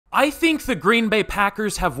I think the Green Bay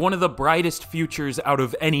Packers have one of the brightest futures out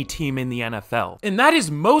of any team in the NFL. And that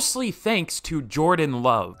is mostly thanks to Jordan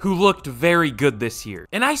Love, who looked very good this year.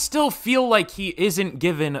 And I still feel like he isn't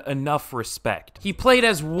given enough respect. He played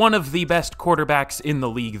as one of the best quarterbacks in the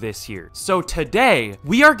league this year. So today,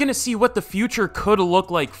 we are going to see what the future could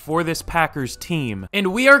look like for this Packers team.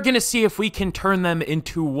 And we are going to see if we can turn them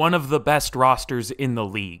into one of the best rosters in the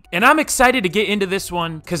league. And I'm excited to get into this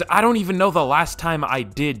one because I don't even know the last time I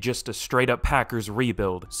did just a straight up Packers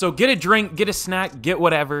rebuild. So get a drink, get a snack, get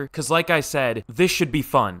whatever, because like I said, this should be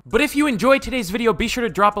fun. But if you enjoyed today's video, be sure to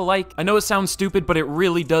drop a like. I know it sounds stupid, but it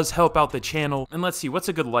really does help out the channel. And let's see, what's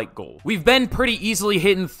a good like goal? We've been pretty easily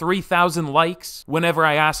hitting 3,000 likes whenever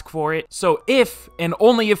I ask for it. So if, and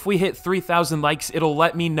only if we hit 3,000 likes, it'll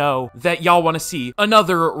let me know that y'all want to see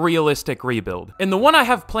another realistic rebuild. And the one I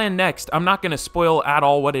have planned next, I'm not going to spoil at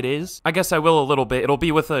all what it is. I guess I will a little bit. It'll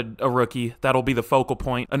be with a rookie. That'll be the focal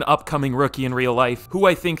point. An upcoming rookie in real life who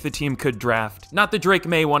I think the team could draft. Not the Drake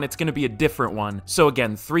May one, it's going to be a different one. So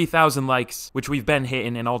again, 3,000 likes, which we've been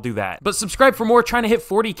hitting, and I'll do that. But subscribe for more, trying to hit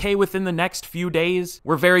 40K within the next few days.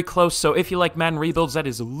 We're very close, so if you like Madden rebuilds, that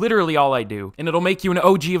is literally all I do. And it'll make you an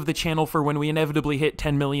OG of the channel for when we inevitably hit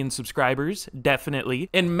 10 million subscribers, definitely.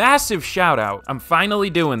 And massive shout out, I'm finally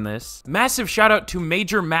doing this. Massive shout out to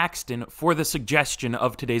Major Maxton for the suggestion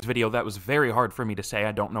of today's video. That was very hard for me to say,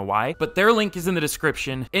 I don't know why. But their link is in the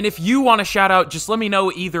description. And if you want a shout out, just let me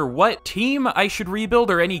know either what team I should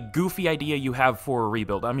rebuild or any goofy idea you have for a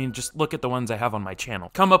rebuild. I mean, just look at the ones I have on my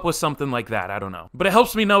channel. Come up with something like that, I don't know. But it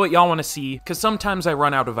helps me know what y'all want to see, because sometimes I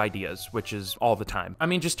run out of ideas, which is all the time. I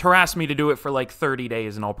mean, just harass me to do it for like 30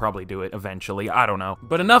 days and I'll probably do it eventually, I don't know.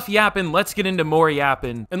 But enough yapping, let's get into more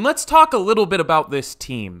yapping. And let's talk a little bit about this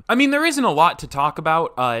team. I mean, there isn't a lot to talk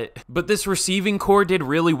about, but this receiving core did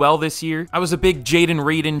really well this year. I was a big Jaden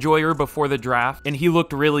Reed enjoyer before the draft, and he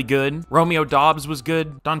looked really good. Romeo Doubs was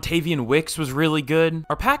good. Dontavian Wicks was really good.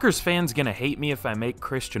 Are Packers fans gonna hate me if I make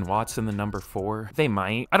Christian Watson the number 4? They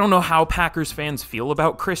might. I don't know how Packers fans feel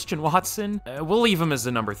about Christian Watson. We'll leave him as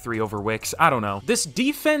the number 3 over Wicks. I don't know. This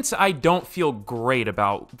defense I don't feel great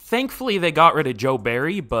about. Thankfully, they got rid of Joe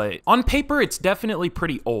Barry, but on paper, it's definitely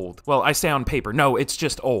pretty old. Well, I say on paper. No, it's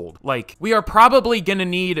just old. Like, we are probably gonna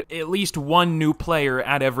need at least one new player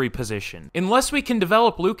at every position. Unless we can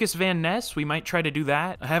develop Lucas Van Ness, we might try to do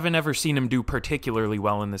that. I haven't ever seen him do particularly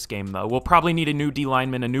well in this game, though. We'll probably need a new D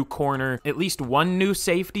lineman, a new corner, at least one new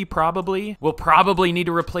safety, probably. We'll probably need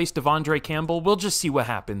to replace Devondre Campbell. We'll just see what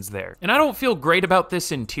happens there. And I don't feel great about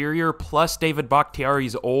this interior, plus David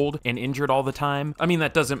Bakhtiari's old and injured all the time. I mean,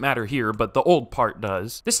 that doesn't matter here, but the old part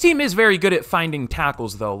does. This team is very good at finding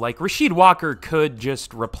tackles, though. Like, Rasheed Walker could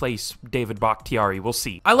just replace David Bakhtiari. We'll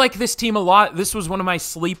see. I like this team a lot. This was one of my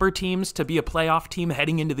sleeper teams to be a playoff team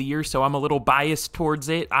heading into the year, so I'm a little biased towards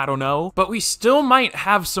it. I don't know. But we still might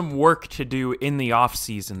have some work to do in the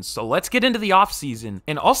offseason. So let's get into the offseason,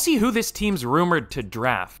 and I'll see who this team's rumored to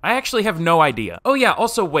draft. I actually have no idea. Oh yeah,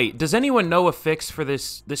 also wait, does anyone know a fix for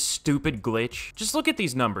this stupid glitch? Just look at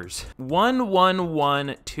these numbers. 1 1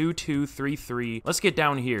 1 2 2 3 3. Let's get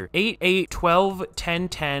down here. 8 8 12 10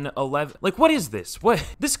 10 11. Like, what is this?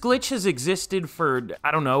 What? This glitch has existed for,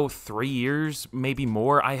 I don't know, 3 years, maybe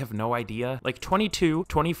more. I have no idea. Like 22,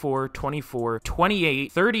 24, 24,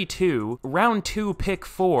 28, 32, round 2, pick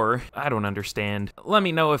 4. I don't understand. Let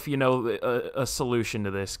me know if you know a solution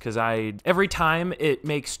to this, because every time it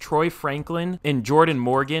makes Troy Franklin and Jordan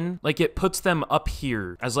Morgan, like, it puts them up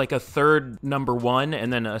here as like a third number 1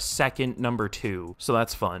 and then a second number 2. So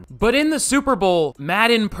that's fun. But in the Super Bowl,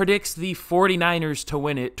 Madden predicts the 49ers to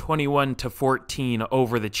win it 21-14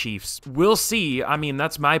 over the Chiefs. We'll see. I mean,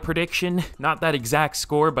 that's my prediction. Not that exact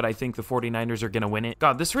score, but I think the 49ers are gonna win it.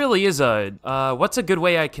 God, this really is what's a good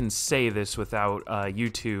way I can say this without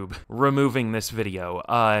YouTube removing this video?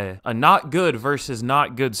 A not good versus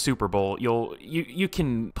not good Super Bowl. You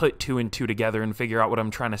can put 2 and 2 together and figure out what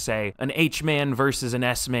I'm trying to say. An H-man versus an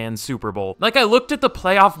S-man Super Bowl. Like, I looked at the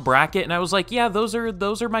playoff bracket and I was like, yeah, those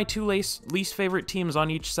are my 2 least favorite teams on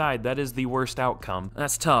each side. That is the worst outcome.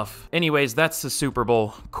 That's tough. Anyways, that's the Super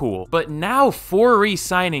Bowl. Cool. But now for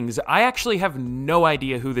re-signings, I actually have no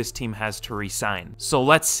idea who this team has to re-sign. So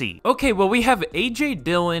let's see. Okay, well, we have A.J.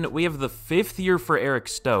 Dillon. We have the 5th year for Eric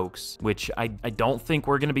Stokes, which I don't think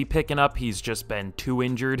we're going to be picking up. He's just been too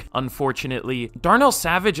injured, unfortunately. Darnell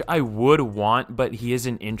Savage, I would want, but he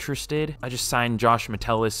isn't interested. I just signed Josh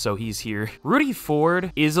Metellus, so he's here. Rudy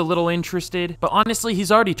Ford is a little interested, but honestly,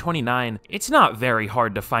 he's already 29. It's not very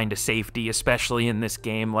hard to find a safety, especially in this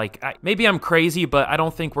game. Like, maybe I'm crazy, but I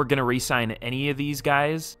don't think we're going to re-sign any of these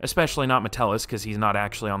guys, especially not Metellus, because he's not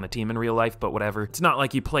actually on the team in real life, but whatever. It's not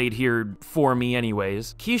like he played here for me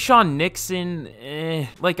anyways. Keyshawn Nixon,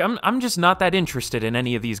 like I'm just not that interested in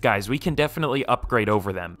any of these guys. We can definitely upgrade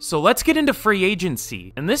over them. So let's get into free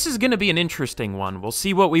agency. And this is going to be an interesting one. We'll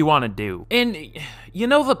see what we want to do. And you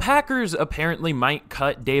know, the Packers apparently might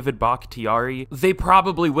cut David Bakhtiari. They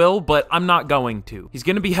probably will, but I'm not going to. He's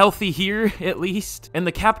going to be healthy here, at least. And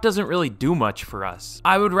the cap doesn't really do much for us.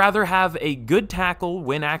 I would rather have a good tackle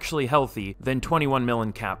when actually healthy than 21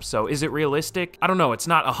 million cap. So is it realistic? I don't know. It's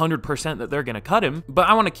not 100% that they're going to cut him, but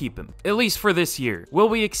I want to keep him, at least for this year. Will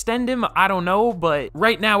we extend him? I don't know, but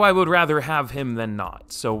right now I would rather have him than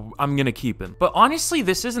not. So I'm going to keep him. But honestly,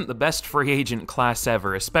 this isn't the best free agent class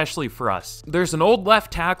ever, especially for us. There's an old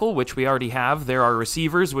left tackle, which we already have. There are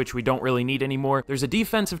receivers, which we don't really need anymore. There's a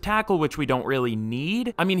defensive tackle, which we don't really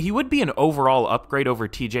need. I mean, he would be an overall upgrade over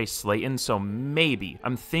TJ Slayton, so maybe.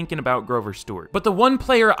 I'm thinking about Grover Stewart. But the one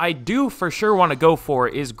player I do for sure want to go for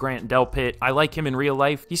is Grant Delpit. I like him in real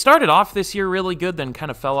life. He started off this year really good, then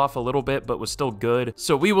kind of fell off a little bit, but was still good.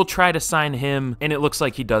 So we will try to sign him, and it looks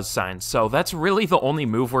like he does sign. So that's really the only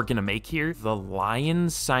move we're going to make here. The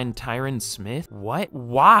Lions signed Tyron Smith? What?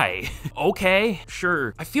 Why? Okay,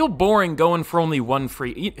 sure. I feel boring going for only one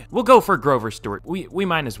free. We'll go for Grover Stewart. We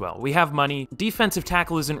might as well. We have money. Defensive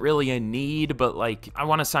tackle isn't really a need, but like I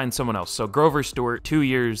want to sign someone else. So Grover Stewart, 2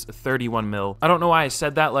 years, 31 mil. I don't know why I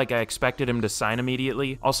said that like I expected him to sign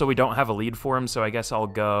immediately. Also, we don't have a lead for him, so I guess I'll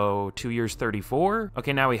go 2 years, 34.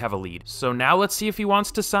 Okay, now we have a lead. So now let's see if he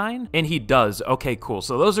wants to sign. And he does. Okay, cool.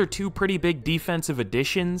 So those are two pretty big defensive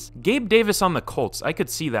additions. Gabe Davis on the Colts. I could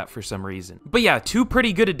see that for some reason. But yeah, two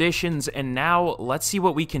pretty good additions, and now let's see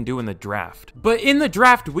what we can do in the draft. But in the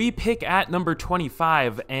draft, we pick at number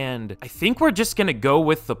 25, and I think we're just gonna go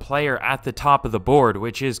with the player at the top of the board,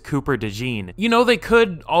 which is Cooper DeJean. You know, they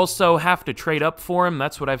could also have to trade up for him.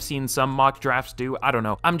 That's what I've seen some mock drafts do. I don't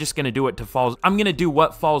know. I'm just gonna do it to fall. I'm gonna do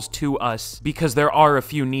what falls to us because there are a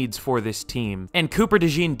few needs for this team. And Cooper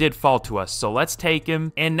DeJean did fall to us, so let's take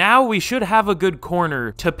him. And now we should have a good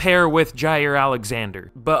corner to pair with Jair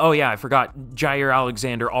Alexander. But oh yeah, I forgot Jair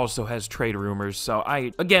Alexander also has trade rumors. So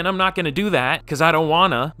again, I'm not gonna do that because I don't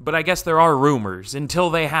wanna, but I guess there are rumors. Until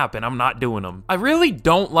they happen, I'm not doing them. I really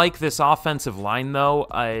don't like this offensive line though.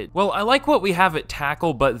 Well, I like what we have at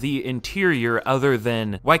tackle, but the interior, other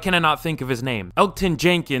than, why can I not think of his name? Elgton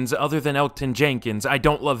Jenkins, other than Elgton Jenkins, I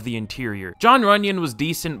don't love the interior. John Runyon was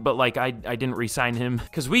decent, but like I didn't re-sign him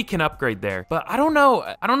because we can upgrade there. But I don't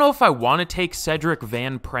know if I want to take Cedric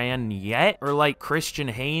Van Pran yet, or like Christian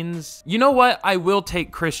Haynes. You know what? I will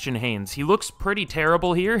take Christian Haynes. He looks pretty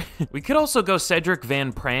terrible here. We could also go Cedric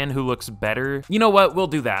Van Pran, who looks better. You know what? We'll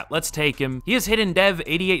do that. Let's take him. He has hidden dev,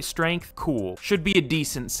 88 strength. Cool. Should be a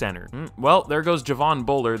decent center. Well, there goes Javon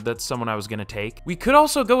Bullard. That's someone I was going to take. We could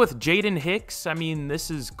also go with Jaden Hicks. I mean,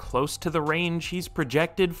 this is close to the range he's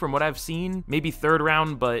projected from what I've seen. Maybe third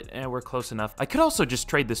round, but we're close enough. I could also just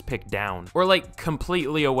trade this pick down or like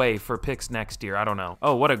completely away for picks next year. I don't know.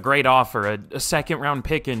 Oh, what a great offer. A second round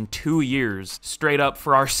pick in 2 years straight up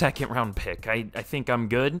for our second round pick. I think I'm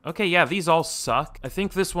good. Okay, yeah, these all suck. I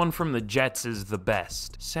think this one from the Jets is the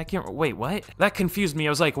best. Wait, what? That confused me. I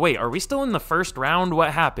was like, wait, are we still in the first round?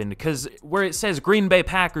 What happened? Because where it says Green Bay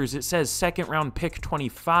Packers, it says second round pick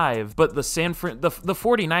 25, but the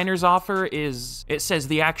 49ers offer is, it says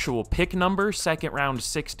the actual pick number, second round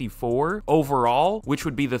 64 overall, which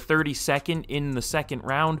would be the 32nd in the second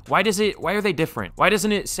round. Why are they different? Why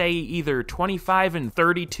doesn't it say either 25 and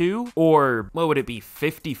 32 or what would it be,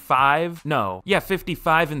 55? No. Yeah,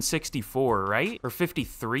 55 and 64, right? Or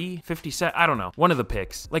 53, 57, I don't know. One of the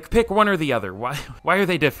picks. Like pick one or the other. Why are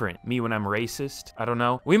they different? Me when I'm racist? I don't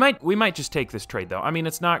know. We might just take this trade though. I mean,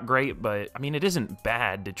 it's not great, but I mean, it isn't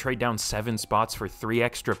bad to trade down 7 spots for 3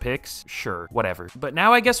 extra picks. Sure, whatever. But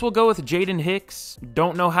now I guess we'll go with Jaden Hicks.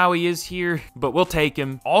 Don't know how he is here, but we'll take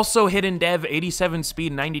him. Also hidden dev, 87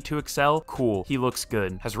 speed, 92 excel. Cool. He looks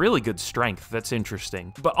good. Has really good strength. That's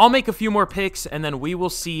interesting. But I'll make a few more picks and then we will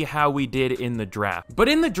see how we did in the draft. But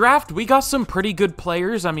in the draft, we got some pretty good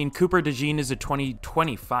players. I mean, Cooper DeJean is a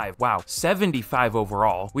 25. Wow, 75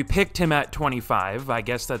 overall. We picked him at 25. I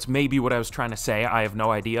guess that's maybe what I was trying to say. I have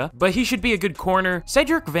no idea. But he should be a good corner.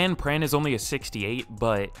 Cedric Van Pran is only a 68,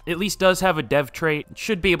 but at least does have a dev trait.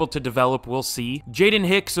 Should be able to develop. We'll see. Jaden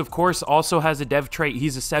Hicks, of course, also has a dev trait.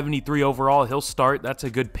 He's a 73 overall. He'll start. That's a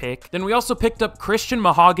good pick. Then we also picked up Christian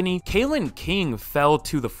Mahogany. Kalen King fell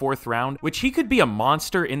to the 4th round, which he could be a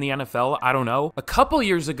monster in the NFL. I don't know. A couple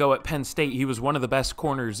years ago at Penn State, he was one of the best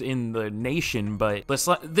corners in the nation, but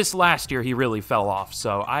this last year, he really fell off.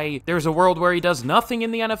 So there's a world where he does nothing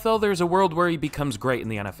in the NFL. There's a world where he becomes great in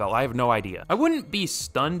the NFL. I have no idea. I wouldn't be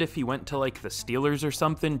stunned if he went to like the Steelers or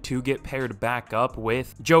something to get paired back up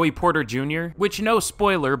with Joey Porter Jr., which no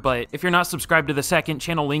spoiler, but if you're not subscribed to the second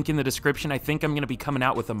channel, link in the description, I think I'm going to be coming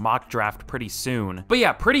out with a mock draft pretty soon. But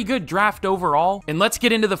yeah, pretty good draft overall, and let's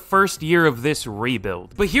get into the first year of this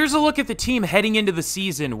rebuild. But here's a look at the team heading into the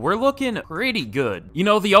season. We're looking pretty good. You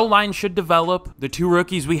know, the O-line should develop, the 2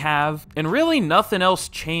 rookies we have, and really nothing else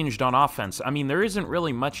changed on offense. I mean, there isn't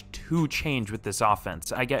really much to change with this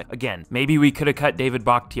offense. Again, maybe we could have cut David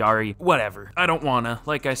Bakhtiari, whatever. I don't wanna,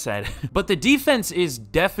 like I said. But the defense is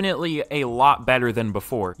definitely a lot better than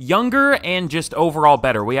before. Younger and just overall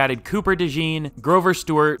better. We added Cooper DeJean, Grover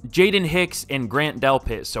Stewart, Jaden Hicks, and Grant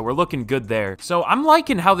Delpit, so we're looking good there. So I'm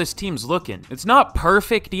liking how this team's looking. It's not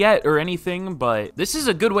perfect yet or anything, but this is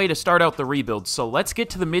a good way to start out the rebuild. So let's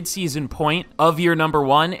get to the midseason point of year number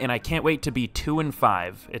 1, and I can't wait to be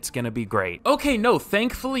 2-5. It's gonna be great. Okay, no,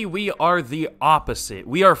 thankfully we are the opposite.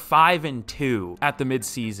 We are 5-2 at the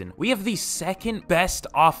midseason. We have the second best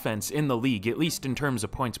offense in the league, at least in terms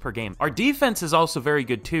of points per game. Our defense is also very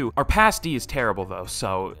good too. Our pass D is terrible though,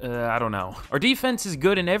 so I don't know. Our defense is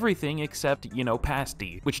good in everything except, you know, pass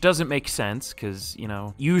D, which doesn't make sense because, you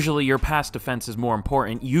know, usually your pass defense is more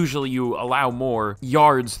important. Usually you allow more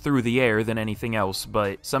yards through the air than anything else,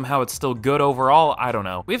 but somehow it's still good overall. I don't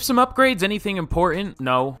know. We have some upgrades. Anything important?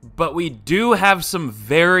 No, but we do have some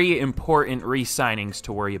very important re-signings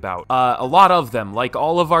to worry about. A lot of them, like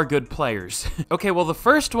all of our good players. Okay, well, the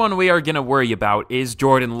first one we are gonna worry about is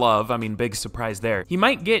Jordan Love. I mean, big surprise there. He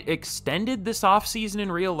might get extended this offseason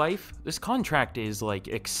in real life. This contract is like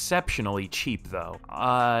exceptionally cheap though.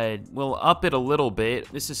 We'll up it a little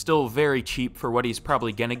bit. This is still very cheap for what he's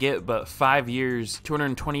probably gonna get, but 5 years,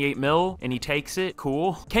 228 mil, and he takes it.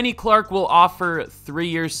 Cool. Kenny Clark will offer 3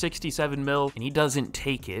 years, 67 mil, and he doesn't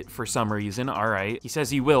take it for some reason. All right. He says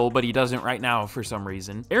he will, but he doesn't right now for some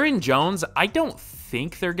reason. Aaron Jones, I don't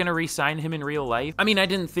think they're gonna re-sign him in real life. I mean, I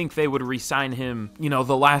didn't think they would re-sign him, you know,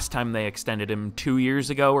 the last time they extended him 2 years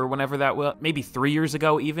ago or whenever that was, maybe 3 years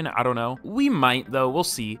ago even, I don't know. We might though, we'll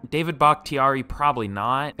see. David Bakhtiari, probably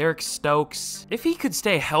not. Eric Stokes, if he could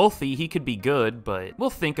stay healthy, he could be good, but we'll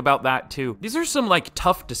think about that too. These are some like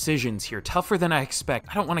tough decisions here, tougher than I expect.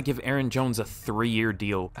 I don't want to give Aaron Jones a 3-year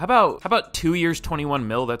deal. How about 2 years, 21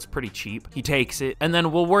 mil? That's pretty cheap. He takes it, and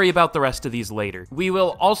then we'll worry about the rest of these later. We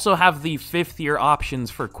will also have the 5th-year options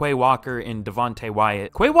for Quay Walker and Devontae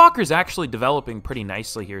Wyatt. Quay Walker's actually developing pretty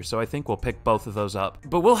nicely here, so I think we'll pick both of those up.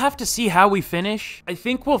 But we'll have to see how we finish. I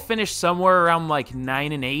think we'll finish somewhere around like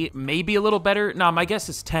 9-8, maybe a little better. No, my guess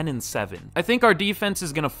is 10-7. I think our defense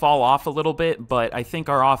is gonna fall off a little bit, but I think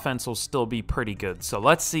our offense will still be pretty good. So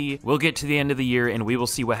let's see. We'll get to the end of the year and we will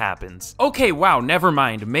see what happens. Okay, wow, never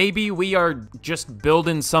mind. Maybe we are just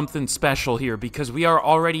building something special here because we are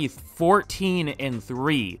already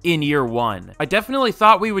 14-3 in year 1. I definitely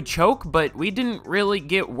thought we would choke, but we didn't really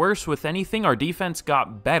get worse with anything. Our defense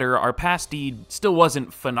got better. Our pass D still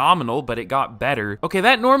wasn't phenomenal, but it got better. Okay,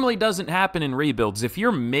 that normally doesn't happen in rebuilds. If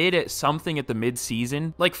you're mid at something at the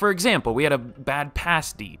mid-season, like for example, we had a bad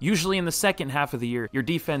pass D. Usually in the second half of the year, your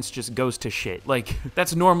defense just goes to shit. Like,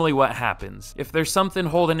 that's normally what happens. If there's something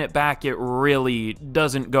holding it back, it really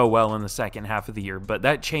doesn't go well in the second half of the year, but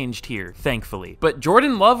that changed here, thankfully. But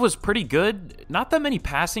Jordan Love was pretty good. Not that many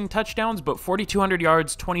passing touchdowns, but 4,200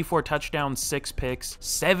 yards, 24 touchdowns, 6 picks,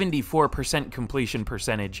 74% completion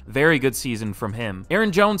percentage. Very good season from him.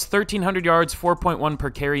 Aaron Jones, 1,300 yards, 4.1 per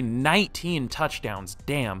carry, 19 touchdowns.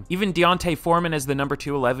 Damn. Even Deontay Foreman as the number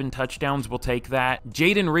 2, 11 touchdowns. We'll take that.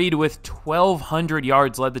 Jaden Reed with 1,200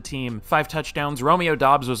 yards led the team, 5 touchdowns. Romeo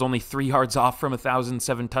Doubs was only 3 yards off from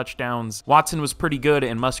 1,007 touchdowns. Watson was pretty good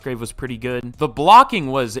and Musgrave was pretty good. The blocking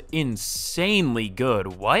was insanely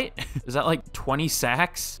good. What? Is that like 20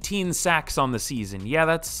 sacks? 18 sacks on the season. Yeah,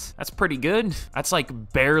 that's pretty good. That's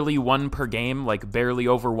like barely 1 per game, like barely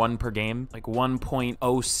over 1 per game, like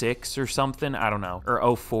 1.06 or something. I don't know,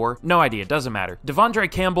 or 04. No idea. Doesn't matter. Devondre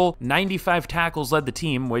Campbell, 95 tackles led the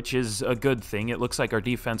team, which is a good thing. It looks like our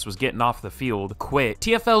defense was getting off the field quick.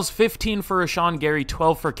 TFL's 15 for Rashawn Gary,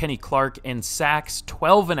 12 for Kenny Clark, and sacks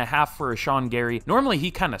 12.5 for Rashawn Gary. Normally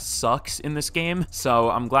he kind of sucks in this game, so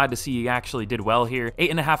I'm glad to see he actually did well here.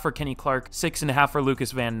 8.5 for Kenny Clark, 6.5 for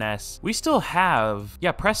Lucas Van Ness. We still have,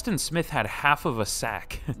 yeah, Preston Smith had half of a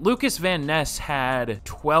sack. Lucas Van Ness had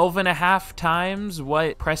 12.5 times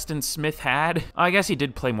what Preston Smith had. I guess he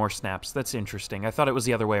did play more snaps. That's interesting. I thought it was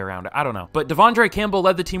the other way around. I don't know. But Devondre Campbell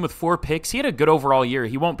led the team with 4 picks. He had a good overall year.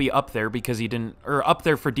 He won't be up there because he didn't, or up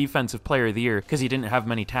there for defensive player of the year because he didn't have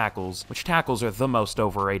many tackles, which tackles are the most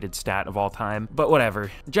overrated stat of all time, but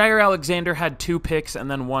whatever. Jair Alexander had 2 picks and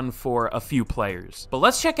then 1 for a few players. But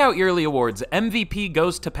let's check out yearly awards. MVP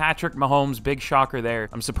goes to Patrick Mahomes big shocker there.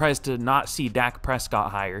 I'm surprised to not see Dak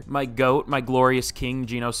Prescott higher. My GOAT, my glorious king,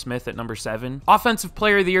 Geno Smith at number 7. Offensive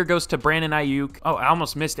Player of the Year goes to Brandon Ayuk. Oh, I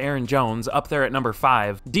almost missed Aaron Jones, up there at number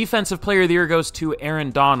 5. Defensive Player of the Year goes to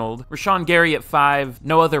Aaron Donald. Rashawn Gary at 5.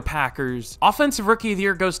 No other Packers. Offensive Rookie of the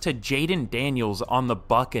Year goes to Jaden Daniels on the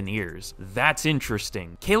Buccaneers. That's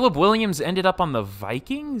interesting. Caleb Williams ended up on the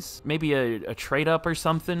Vikings? Maybe a trade up or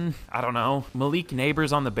something? I don't know. Malik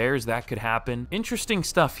Neighbors on the Bears, that could happen. Interesting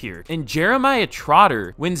stuff here. And Jeremiah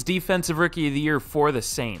Trotter wins Defensive Rookie of the Year for the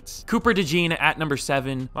Saints. Cooper DeJean at number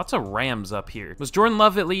 7. Lots of Rams up here. Was Jordan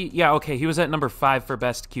Love at least? Yeah, okay, he was at number 5 for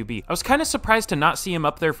best QB. I was kind of surprised to not see him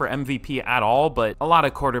up there for MVP at all, but a lot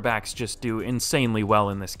of quarterbacks just do insanely well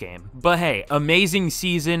in this game. But hey, amazing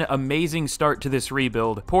season, amazing start to this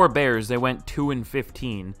rebuild. Poor Bears, they went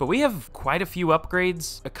 2-15. But we have quite a few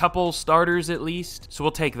upgrades, a couple starters at least, so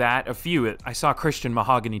we'll take that. A few. I saw Christian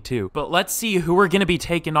Mahogany too. But let's see who we're going to be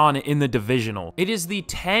taking on in the divisional. It is the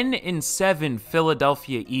 10-7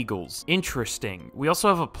 Philadelphia Eagles. Interesting. We also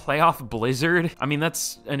have a playoff blizzard. I mean,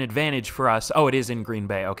 that's an advantage for us. Oh, it is in Green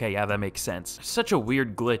Bay. Okay, yeah, that makes sense. Such a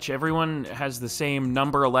weird glitch. Everyone has the same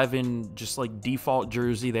number 11, just like default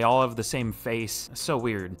jersey. They all have the same face. So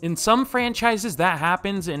weird. In some franchises that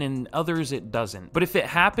happens, and in others it doesn't. But if it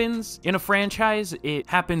happens in a franchise, it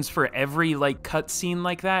happens for every like cutscene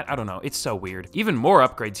like that. I don't know. It's so weird. Even more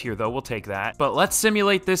upgrades here though. We'll take that. But let's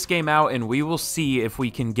simulate this game out and we will see if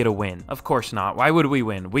we can get a win. Of course not. Why would we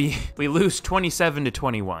win? We lose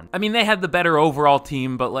 27-21. I mean, they had the better overall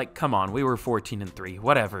team, but like, come on, we were 14-3.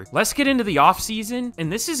 Whatever. Let's get into the offseason,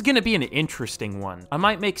 and this is gonna be an interesting one. I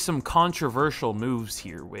might make some controversial moves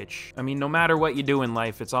here, which, I mean, no matter what you do in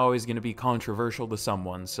life, it's always gonna be controversial to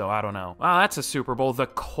someone, so I don't know. Wow, that's a Super Bowl. The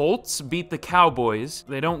Colts beat the Cowboys.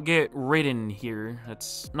 They don't get ridden here.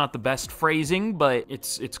 That's not the best phrasing, but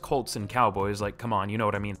it's Colts and Cowboys. Like, come on, you know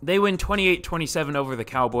what I mean. They win 28-27 over the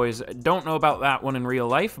Cowboys. Don't know about that one in real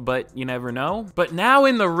life, but you never know. But now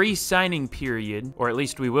in the re-signing period, or at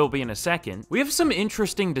least we will be in a second, we have some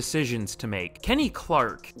interesting decisions to make. Kenny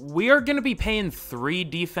Clark, we are going to be paying 3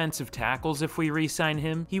 defensive tackles if we re-sign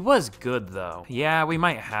him. He was good though. Yeah, we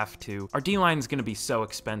might have to. Our D-line's going to be so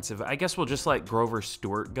expensive. I guess we'll just let Grover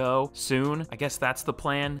Stewart go soon. I guess that's the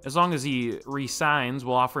plan. As long as he re-signs,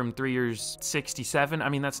 we'll offer him 3 years, 67. I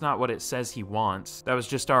mean, that's not what it says he wants. That was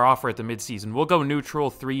just our offer at the midseason. We'll go neutral,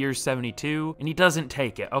 3 years, 72, and he doesn't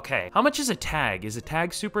take it. Okay. How much is a tag? Is a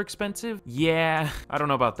tag super expensive? Yeah, I don't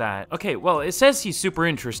know about that. Okay, well, it says he's super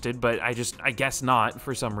interested, but I guess not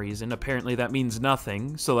for some reason. Apparently that means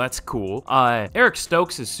nothing, so that's cool. Eric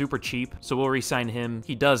Stokes is super cheap, so we'll re-sign him.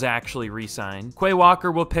 He does actually re-sign. Quay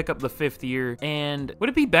Walker will pick up the 5th year, and would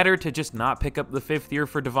it be better to just not pick up the 5th year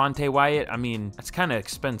for Devontae Wyatt? I mean, that's kind of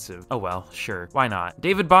expensive. Oh well, sure, why not?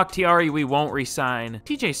 David Bakhtiari, we won't re-sign.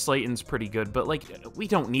 TJ Slayton's pretty good, but like, we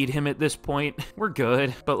don't need him at this point. We're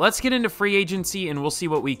good. But let's get into free agency and we'll see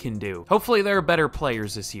what we can do. Hopefully there are better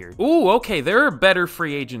players this year. Ooh, okay, there are better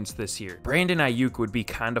free agents this year. Brandon Ayuk would be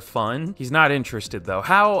kind of fun. He's not interested though.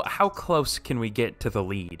 How close can we get to the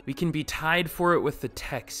lead? We can be tied for it with the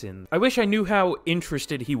Texans. I wish I knew how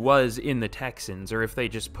interested he was in the Texans, or if they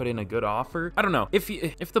just put in a good offer. I don't know.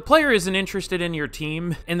 If the player isn't interested in your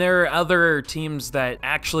team and there are other teams that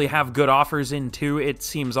actually have good offers in too, it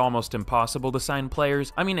seems almost impossible to sign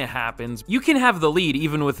players. I mean, it happens. You can have the lead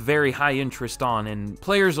even with very high interest on, and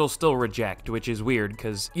players will still reject, which is weird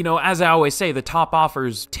because, you know, as I always say, the top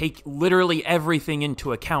offers take literally everything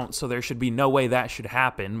into account, so there should be no way that should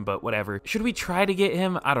happen, but whatever. Should we try to get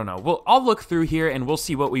him? I don't know. Well, I'll look through here and we'll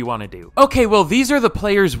see what we want to do. Okay, well, these are the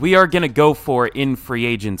players we are going to go for in free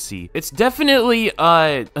agency. It's definitely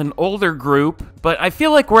an older group, but I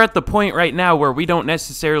feel like we're at the point right now where we don't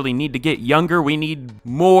necessarily need to get younger. We need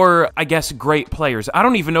more, I guess, great players. I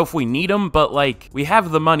don't even know if we need them, but like, we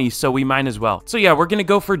have the money, so we might as well. So yeah, we're going to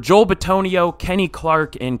go for Joel Bitonio, Kenny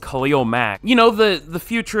Clark, and Khalil Mack. You know, the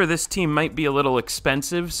future of this team might be a little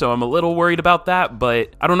expensive, so I'm a little worried about that, but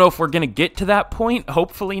I don't know if we're going to get to that point.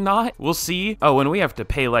 Hopefully not. We'll see. Oh, and we have to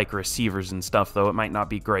pay like receivers and stuff, though. It might not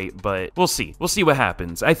be great, but we'll see. We'll see what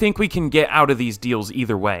happens. I think we can get out of these deals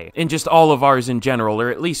either way, and just all of ours in general, or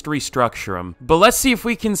at least restructure them. But let's see if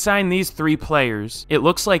we can sign these 3 players. It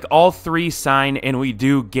looks like all 3 sign, and we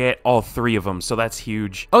do get all 3 of them, so that's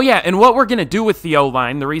huge. Oh yeah, and what we're gonna do with the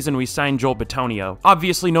O-line, the reason we signed Joel Bitonio,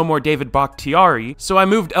 obviously no more David Bakhtiari, so I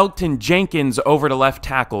moved Elgton Jenkins over to left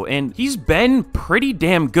tackle, and he's been pretty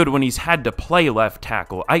damn good when he's had to play left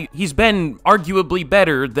tackle. He's been arguably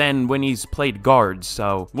better than when he's played guard,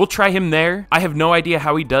 so we'll try him there. I have no idea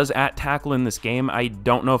how he does at tackle in this game. I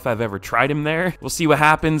don't know if I've ever tried him there. We'll see what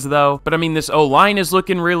happens though. But I mean, this O-line is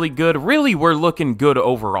looking really good. Really, we're looking good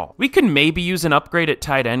overall. We could maybe use an upgrade at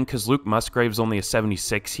tight end because Luke Musgrave's only a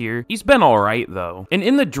 76 here. He's been all right, though. And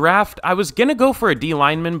in the draft, I was going to go for a D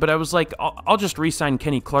lineman, but I was like, I'll just re-sign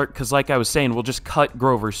Kenny Clark because like I was saying, we'll just cut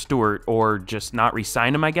Grover Stewart or just not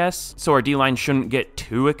re-sign him, I guess. So our D-line shouldn't get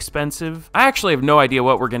too expensive. I actually have no idea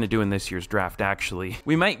what we're going to do in this year's draft, actually.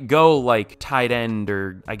 We might go like tight end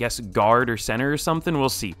or I guess guard or center or something. We'll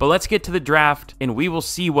see. But let's get to the draft and we will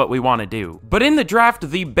see what we want to do. But in the draft,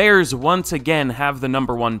 the Bears once again have the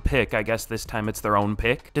 #1 pick. I guess this time it's their own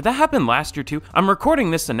pick. Did that happen last year too? I'm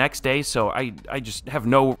recording this the next day, so I just have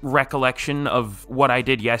no recollection of what I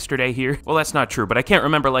did yesterday here. Well, that's not true, but I can't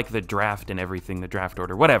remember like the draft and everything, the draft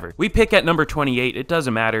order, whatever. We pick at number 28. It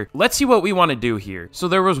doesn't matter. Let's see what we want to do here. So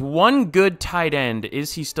there was one good tight end.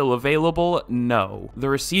 Is he still available? No. The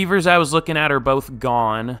receivers I was looking at are both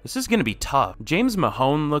gone. This is going to be tough. James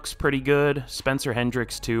Mahone looks pretty good. Spencer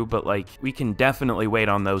Hendricks too, but like we can definitely wait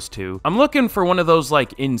on those two. I'm looking for one of those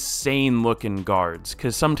like insane looking guards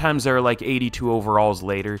because sometimes they're like 82 overalls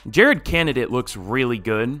later. Jared Candidate looks really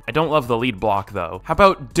good. I don't love the lead block though. How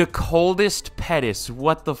about DeColdest Pettis?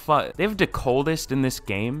 What the fuck? They have DeColdest in this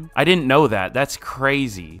game? I didn't know that. That's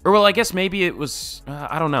crazy. Or well, I guess maybe it was,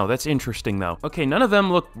 I don't know. That's interesting though. Okay, none of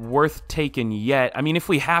them look worth taking yet. I mean, if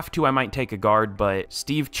we have to, I might take a guard, but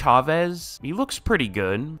Steve Chavez, he looks pretty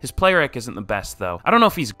good. His play rec isn't the best though. I don't know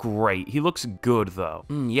if he's great. He looks good though.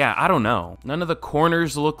 Yeah, I don't know. None of the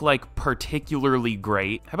corners look like particularly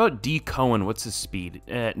great. How about D. Cohen? What's his speed?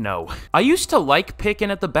 No. I used to like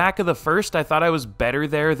picking at the back of the first. I thought I was better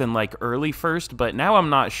there than like early first, but now I'm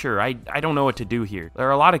not sure. I don't know what to do here. There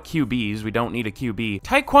are a lot of QBs. We don't need a QB.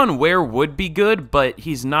 Tyquan Ware would be good, but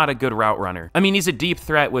he's not a good route runner. I mean, he's a deep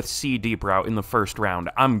threat with C deep route in the first round.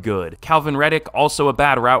 I'm good. Calvin Reddick, also a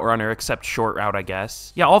bad route runner, except short route, I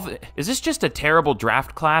guess. Yeah, is this just a terrible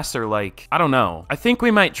draft class or like, I don't know. I think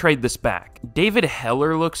we might trade this back. David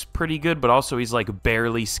Heller looks pretty good, but also he's like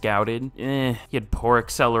barely scouted. He had poor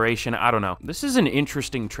acceleration. I don't know. This is an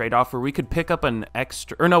interesting trade offer. We could pick up an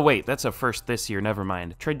extra, or no, wait, that's a first this year. Never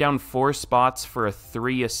mind. Trade down 4 spots for a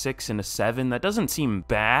 3, a 6, and a 7. That doesn't seem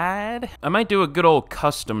bad. I might do a good old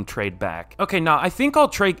custom trade back. Okay, now I think I'll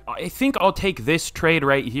take this trade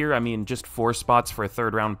right here. I mean, just 4 spots for a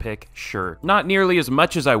 3rd round pick. Sure. Not nearly as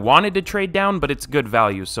much as I wanted to trade down, but it's good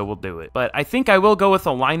value, so we'll do it. But I think I will go with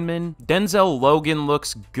a lineman. Denzel Logan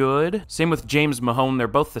looks good. Same with James Mahone. They're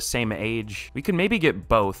both the same age. We could maybe get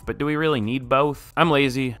both, but do we really need both? I'm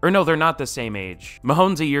lazy. Or no, they're not the same age.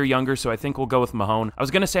 Mahone's a year younger, so I think we'll go with Mahone. I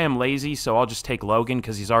was going to say I'm lazy, so I'll just take Logan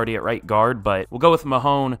because he's already at right guard, but we'll go with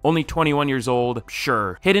Mahone. Only 21 years old.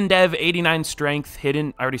 Sure. Hidden dev, 89 strength.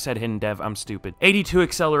 I already said hidden dev. I'm stupid. 82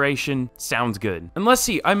 acceleration. Sounds good. And let's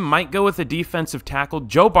see. I might go with a defensive tackle.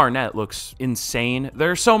 Joe Barnett looks insane.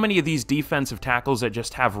 There are so many of these defensive tackles that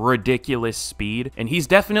just have ridiculous speed, and he's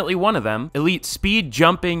definitely one of them. Elite speed,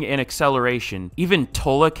 jumping, and acceleration. Even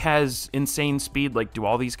Tulloch has insane speed. Like, do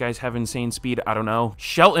all these guys have insane speed? I don't know.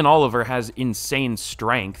 Shelton Oliver has insane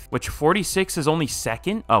strength, which 46 is only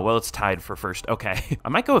 2nd. Oh, well, it's tied for 1st. Okay. I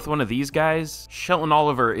might go with one of these guys. Shelton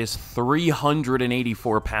Oliver is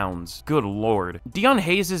 384 pounds. Good lord. Deion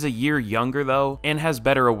Hayes is a year younger, though, and has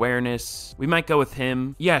better awareness. We might go with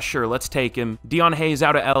him. Yeah, sure. Let's take him. Deion Hayes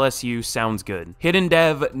out of LSU. Sounds good. Hidden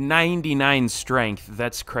dev, 99 strength.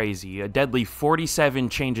 That's crazy. A deadly 47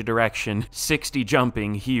 change of direction. 60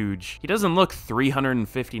 jumping. Huge. He doesn't look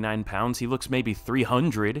 359 pounds. He looks maybe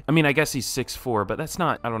 300. I mean, I guess he's 6'4", but that's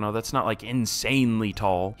not, I don't know, that's not like insanely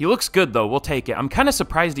tall. He looks good though. We'll take it. I'm kind of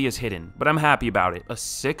surprised he is hidden, but I'm happy about it. A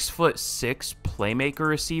 6'6" playmaker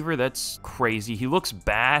receiver. That's crazy. He looks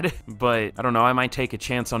bad, but I don't know. I might take a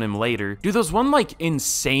chance on him later. Do those one like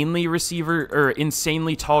insanely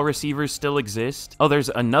tall receivers still exist? Oh, there's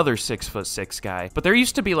another 6'6" guy, but there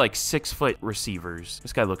used to be like 6-foot receivers.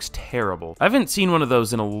 This guy looks terrible. I haven't seen one of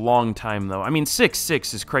those in a long time though. I mean,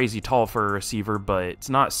 6'6" is crazy tall for a receiver, but it's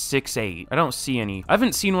not 6'8". I don't see any. I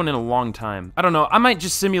haven't seen one in a long time. I don't know. I might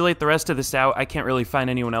just simulate the rest of this out. I can't really find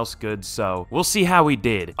anyone else good, so we'll see how we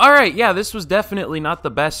did. All right, yeah, this was definitely not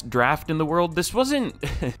the best draft in the world. This wasn't,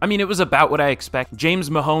 I mean, it was about what I expect. James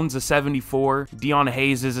Mahone's a 74. Deion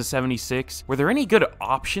Hayes is a 76. Were there any good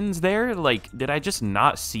options there? Like, did I just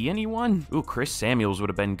not see anyone? Ooh, Chris Samuels would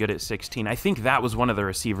have been good at 16. I think that was one of the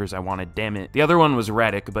receivers I wanted, damn it. The other one was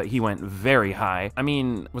Reddick, but he went very high. I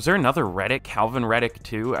mean, was there another Reddick? Calvin Reddick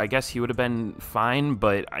too? I guess he would have been fine,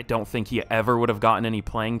 but I don't think he ever would have gotten any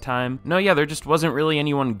playing time. No, yeah, there just wasn't really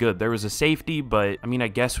anyone good. There was a safety, but I mean, I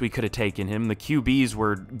guess we could have taken him. the QBs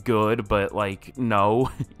were good, but like,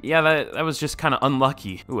 no. Yeah, that was just kind of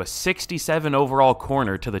unlucky. Ooh, a 67 overall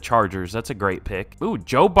corner to the Chargers. That's a great pick. Ooh,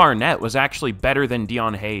 Joe Barnett was actually better than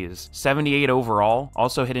Deion Hayes. 78 overall,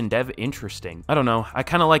 also hidden dev. Interesting. I don't know. I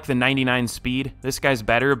kind of like the 99 speed. This guy's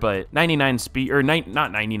better, but 99 speed, or not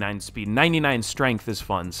 99 speed, 99 strength is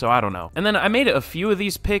fun, so I don't know. And then I made a few of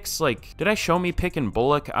these picks. Like, did I show me picking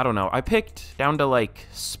Bullock? I don't know. I picked down to like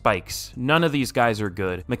spikes. None of these guys are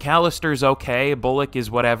good. McAllister's okay. Bullock is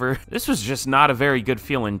whatever. This was just not a very good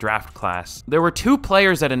feeling draft class. There were 2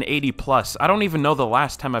 players at an 80 plus. I don't even know the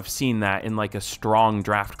last time I've seen that in like a strong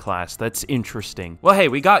draft class. That's interesting. Well, hey,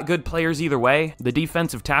 we got good players either way. The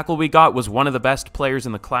defensive tackle we got was one of the best players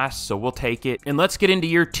in the class, so we'll take it. And let's get into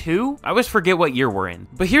year 2. I always forget what year we're in.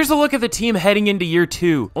 But here's a look at the team heading into year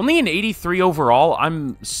 2. Only an 83 overall.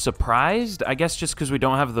 I'm surprised. I guess just because we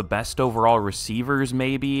don't have the best overall receivers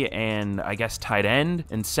maybe, and I guess tight end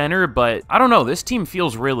and center, but I don't know. This team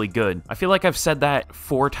feels really good. I feel like I've said that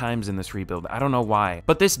 4 times in this rebuild. I don't know why.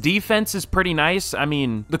 But this defense is pretty nice. I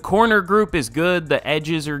mean, the corner group is good. The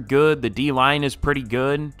edges are good. The D-line is pretty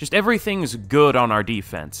good. Just everything's good on our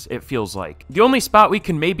defense, it feels like. The only spot we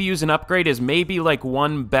can maybe use an upgrade is maybe like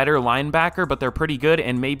one better linebacker, but they're pretty good,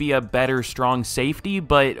 and maybe a better strong safety,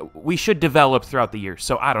 but we should develop throughout the year,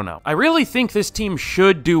 so I don't know. I really think this team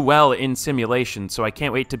should do well in simulation, so I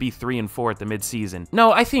can't wait to be 3-4 at the midseason.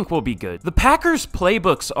 No, I think we'll be good. The Packers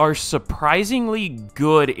playbooks are surprisingly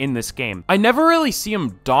good in this game. I never really see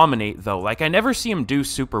them dominate though. Like, I never see them do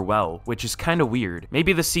super well, which is kind of weird.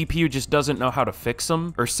 Maybe the CPU just doesn't know how to fix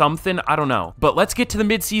them or something. I don't know. But let's get to the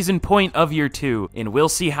midseason point of year 2, and we'll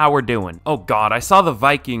see how we're doing. Oh god, I saw the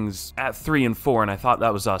Vikings at 3-4, and I thought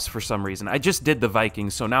that was us for some reason. I just did the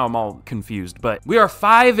Vikings, so now I'm all confused. But we are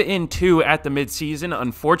 5-2 at the midseason,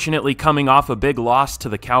 unfortunately coming off a big loss to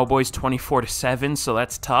the Cowboys 24-7, so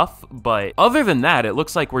that's tough. But other than that, it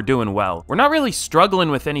looks like we're doing well. We're not really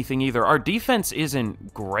struggling with anything either. Our defense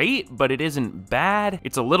isn't great, but it isn't bad.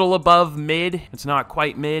 It's a little above mid. It's not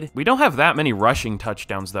quite mid. We don't have that many rushing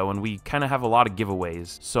touchdowns though, and we kind of have a lot of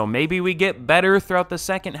giveaways. So maybe we get better throughout the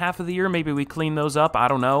second half of the year. Maybe we clean those up. I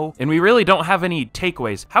don't know. And we really don't have any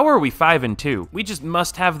takeaways. How are we 5-2? We just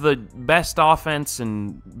must have the best offense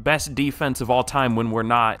and best defense of all time when we're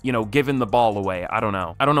not, you know, giving the ball away. I don't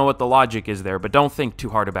know. I don't know what the logic is there, but don't think too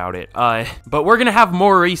hard about it. But we're gonna have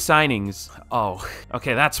more re-signings. Oh,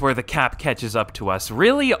 okay, that's where the cap catches up to us.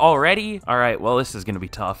 Really? Already? All right, well, this is gonna be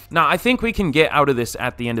tough. Now, I think we can get out of this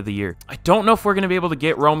at the end of the year. I don't know if we're gonna be able to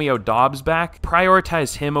get Romeo Doubs back.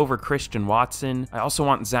 Prioritize him over Christian Watson. I also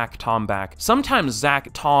want Zach Tom back. Sometimes Zach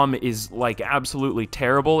Tom is like absolutely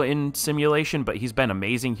terrible in simulation, but he's been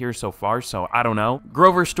amazing here so far, so I don't know.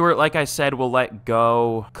 Grover Stewart, like I said, will let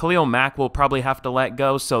go. Khalil Mack will probably have to let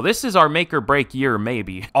go, so this is our make or break year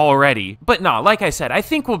maybe already. But no, like I said, I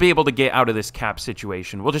think we'll be able to get out of this cap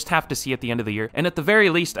situation. We'll just have to see at the end of the year, and at the very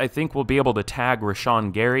least, I think we'll be able to tag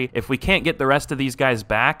Rashawn Gary. If we can't get the rest of these guys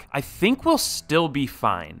back, I think we'll still be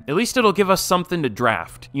fine. At least it'll give us something to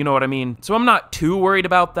draft, you know what I mean? So I'm not too worried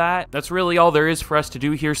about that. That's really all there is for us to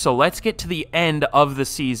do here, so let's get to the end of the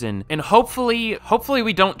season, and hopefully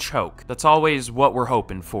we don't choke. That's always what we're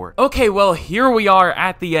hoping for. Okay, well, here we are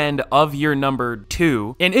at the end of year number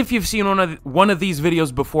 2, and if you've seen one of these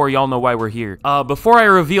videos before, y'all know why we're here. Before I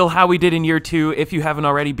reveal how we did in year 2, if you haven't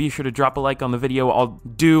already, be sure to drop a like on the video. I'll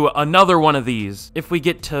do another one of these if we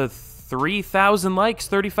get to 3,000 likes,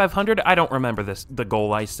 3,500. I don't remember the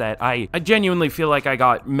goal I set. I genuinely feel like I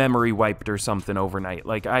got memory wiped or something overnight.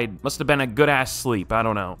 Like, I must have been a good ass sleep. I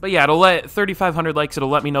don't know. But yeah, it'll let 3,500 likes. It'll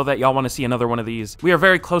let me know that y'all want to see another one of these. We are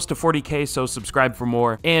very close to 40K, so subscribe for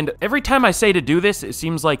more. And every time I say to do this, it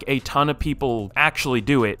seems like a ton of people actually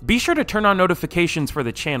do it. Be sure to turn on notifications for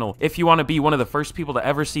the channel if you want to be one of the first people to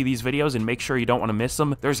ever see these videos, and make sure you don't want to miss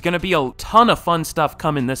them. There's going to be a ton of fun stuff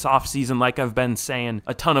coming this off season, like I've been saying.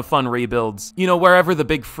 A ton of fun rebuilds. You know, wherever the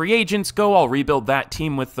big free agents go, I'll rebuild that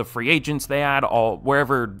team with the free agents they add.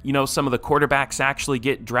 Wherever, you know, some of the quarterbacks actually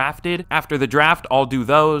get drafted after the draft, I'll do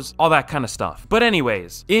those, all that kind of stuff. But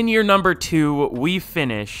anyways, in year number 2, we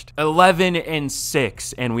finished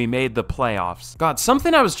 11-6, and we made the playoffs. God,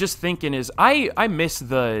 something I was just thinking is I miss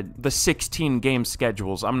the 16 game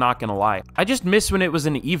schedules. I'm not gonna lie. I just miss when it was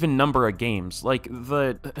an even number of games. Like,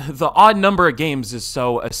 the odd number of games is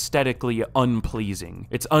so aesthetically unpleasing.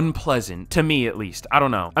 It's unpleasant unpleasant, to me at least. I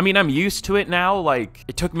don't know. I mean, I'm used to it now. Like,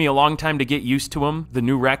 it took me a long time to get used to them, the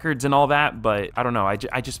new records and all that, but I don't know.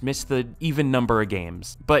 I just miss the even number of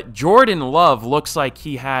games. But Jordan Love looks like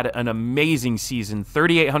he had an amazing season.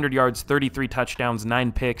 3,800 yards, 33 touchdowns,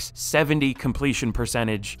 9 picks, 70 completion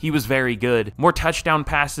percentage. He was very good. More touchdown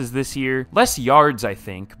passes this year. Less yards, I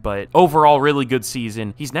think, but overall, really good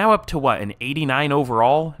season. He's now up to what, an 89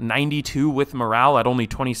 overall? 92 with morale at only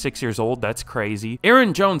 26 years old. That's crazy.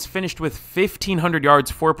 Aaron Jones finished with 1,500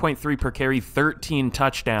 yards, 4.3 per carry, 13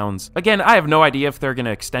 touchdowns. Again, I have no idea if they're going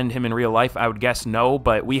to extend him in real life. I would guess no,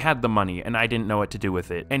 but we had the money, and I didn't know what to do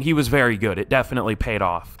with it. And he was very good. It definitely paid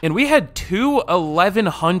off. And we had two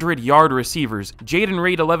 1,100-yard receivers. Jaden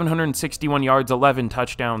Reed, 1,161 yards, 11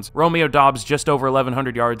 touchdowns. Romeo Dobbs, just over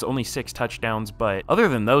 1,100 yards, only 6 touchdowns. But other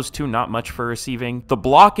than those two, not much for receiving. The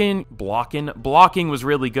blocking was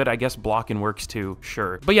really good. I guess blocking works too,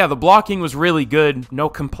 sure. But yeah, the blocking was really good. No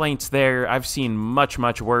complaints there. I've seen much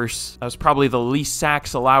worse. That was probably the least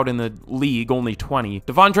sacks allowed in the league, only 20.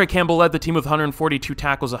 Devondre Campbell led the team with 142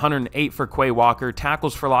 tackles, 108 for Quay Walker.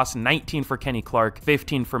 Tackles for loss, 19 for Kenny Clark,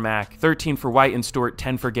 15 for Mack, 13 for White and Stewart,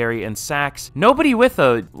 10 for Gary, and sacks. Nobody with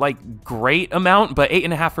a, like, great amount, but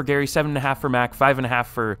 8.5 for Gary, 7.5 for Mack, 5.5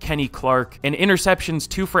 for Kenny Clark. And interceptions,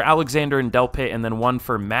 2 for Alexander and Delpit, and then 1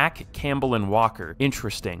 for Mack, Campbell, and Walker.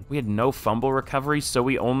 Interesting. We had no fumble recoveries, so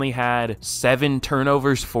we only had 7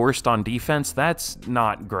 turnovers forced on defense. That's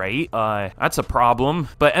not great. That's a problem.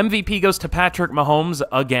 But MVP goes to Patrick Mahomes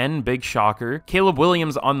again. Big shocker. Caleb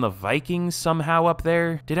Williams on the Vikings somehow up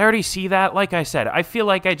there. Did I already see that? Like I said, I feel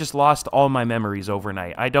like I just lost all my memories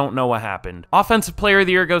overnight. I don't know what happened. Offensive Player of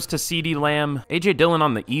the Year goes to CeeDee Lamb. AJ Dillon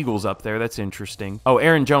on the Eagles up there. That's interesting. Oh,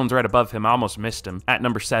 Aaron Jones right above him. I almost missed him at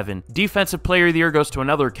number 7. Defensive Player of the Year goes to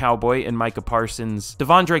another Cowboy in Micah Parsons.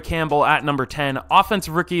 Devondre Campbell at number 10.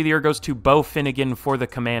 Offensive Rookie of the Year goes to Bo Finnegan for the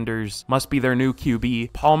Commanders. Must be their new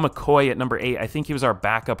QB. Paul McCoy at number 8. I think he was our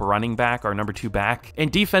backup running back, our number 2 back.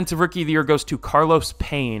 And Defensive Rookie of the Year goes to Carlos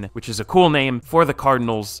Payne, which is a cool name for the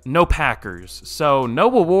Cardinals. No Packers. So no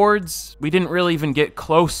awards. We didn't really even get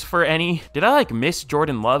close for any. Did I like miss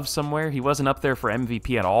Jordan Love somewhere? He wasn't up there for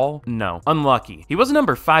MVP at all? No. Unlucky. He was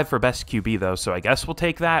number 5 for best QB though, so I guess we'll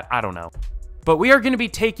take that. I don't know. But we are going to be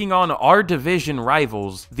taking on our division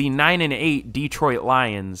rivals, the 9-8 Detroit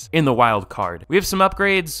Lions, in the wild card. We have some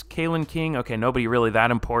upgrades. Kalen King, okay, nobody really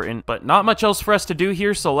that important, but not much else for us to do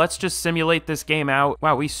here, so let's just simulate this game out.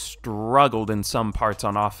 Wow, we struggled in some parts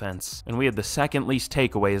on offense, and we had the second least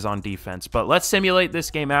takeaways on defense, but let's simulate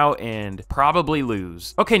this game out and probably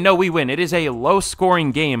lose. Okay, no, we win. It is a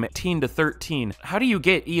low-scoring game, 18-13. How do you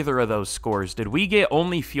get either of those scores? Did we get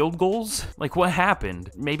only field goals? Like, what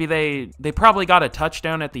happened? Maybe they probably got a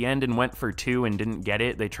touchdown at the end and went for 2 and didn't get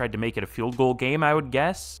it. They tried to make it a field goal game, I would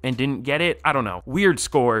guess, and didn't get it. I don't know. Weird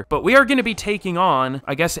score. But we are going to be taking on,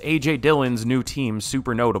 I guess, AJ Dillon's new team.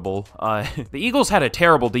 Super notable. The Eagles had a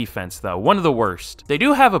terrible defense, though. One of the worst. They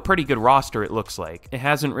do have a pretty good roster, it looks like. It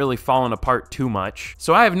hasn't really fallen apart too much.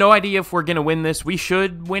 So I have no idea if we're going to win this. We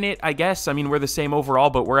should win it, I guess. I mean, we're the same overall,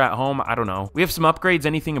 but we're at home. I don't know. We have some upgrades.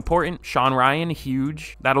 Anything important? Sean Ryan,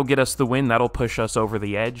 huge. That'll get us the win. That'll push us over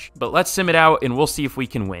the edge. But let's sim it out and we'll see if we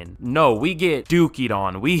can win. No, we get dookied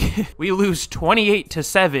on. We lose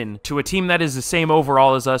 28-7 to a team that is the same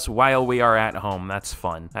overall as us while we are at home. That's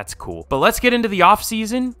fun. That's cool. But let's get into the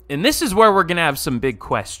offseason, and this is where we're gonna have some big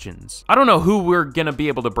questions. I don't know who we're gonna be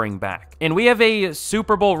able to bring back. And we have a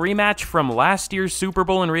Super Bowl rematch from last year's Super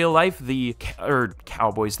Bowl in real life. The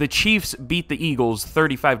Cowboys. The Chiefs beat the Eagles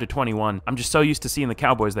 35-21. I'm just so used to seeing the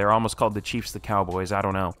Cowboys there. I almost called the Chiefs the Cowboys. I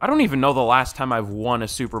don't know. I don't even know the last time I've won a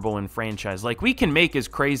Super Bowl in franchise. Like, we can make as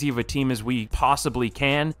crazy of a team as we possibly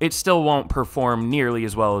can. It still won't perform nearly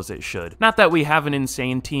as well as it should. Not that we have an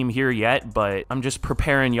insane team here yet, but I'm just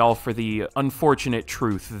preparing y'all for the unfortunate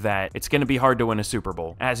truth that it's going to be hard to win a Super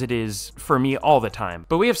Bowl, as it is for me all the time.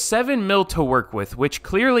 But we have $7 million to work with, which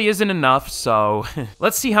clearly isn't enough, so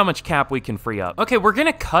let's see how much cap we can free up. Okay, we're going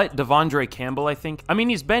to cut Devondre Campbell, I think. I mean,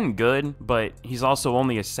 he's been good, but he's also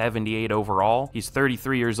only a 78 overall. He's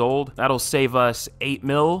 33 years old. That'll save us $8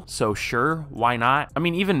 million, so sure. Why not? I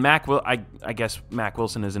mean, even I guess Mack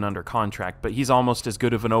Wilson isn't under contract, but he's almost as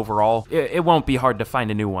good of an overall. It won't be hard to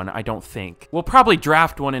find a new one, I don't think. We'll probably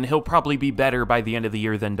draft one, and he'll probably be better by the end of the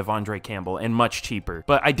year than Devondre Campbell, and much cheaper.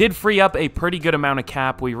 But I did free up a pretty good amount of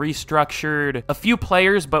cap. We restructured a few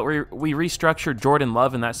players, but we restructured Jordan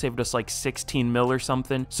Love, and that saved us like 16 mil or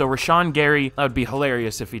something. So Rashawn Gary, that would be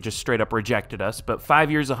hilarious if he just straight up rejected us, but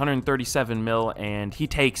 5 years, 137 mil, and he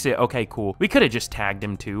takes it. Okay, cool. We could have just tagged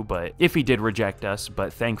him too, but if if he did reject us,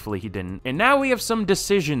 but thankfully he didn't. And now we have some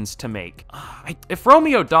decisions to make. If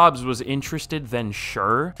Romeo Doubs was interested, then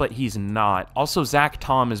sure, but he's not. Also, Zach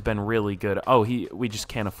Tom has been really good. Oh, we just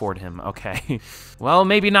can't afford him. Okay. Well,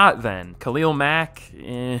 maybe not then. Khalil Mack,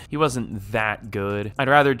 he wasn't that good. I'd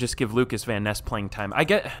rather just give Lucas Van Ness playing time.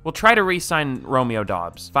 We'll try to re-sign Romeo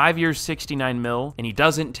Doubs. 5 years, 69 mil, and he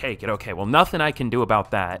doesn't take it. Okay, well, nothing I can do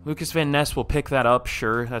about that. Lucas Van Ness will pick that up,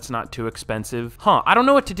 sure. That's not too expensive. I don't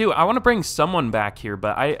know what to do. I want to bring someone back here,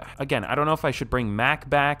 but I don't know if I should bring Mack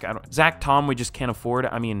back. Zach Tom, we just can't afford.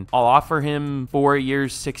 I mean, I'll offer him 4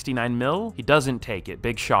 years, 69 mil. He doesn't take it.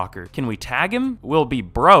 Big shocker. Can we tag him? We'll be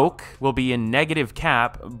broke. We'll be in negative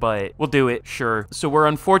cap, but we'll do it, sure. So we're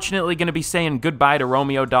unfortunately going to be saying goodbye to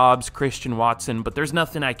Romeo Doubs, Christian Watson, but there's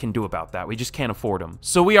nothing I can do about that. We just can't afford him.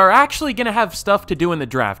 So we are actually going to have stuff to do in the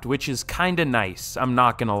draft, which is kind of nice. I'm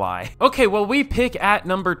not going to lie. Okay, well, we pick at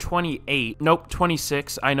number 28. Nope,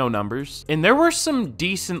 26. I know numbers. And there were some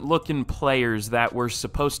decent looking players that were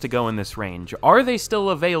supposed to go in this range. Are they still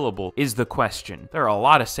available is the question. There are a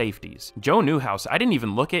lot of safeties. Joe Newhouse, I didn't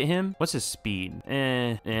even look at him. What's his speed?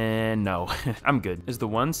 No. I'm good. Is the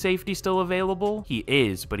one safety still available? He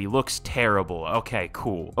is, but he looks terrible. Okay,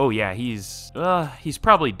 cool. Oh yeah, he's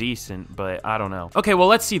probably decent, but I don't know. Okay, well,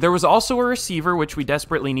 let's see. There was also a receiver, which we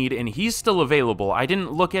desperately need, and he's still available. I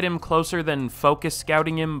didn't look at him closer than focus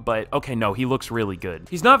scouting him, but okay, no, he looks really good.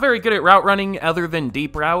 He's not very good at route running other than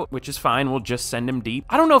deep route, which is fine. We'll just send him deep.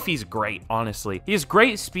 I don't know if he's great, honestly. He has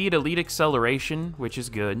great speed, elite acceleration, which is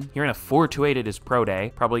good. You're in a 4.28 at his pro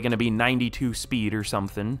day. Probably going to be 92 speed or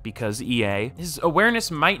something because EA. His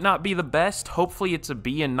awareness might not be the best. Hopefully it's a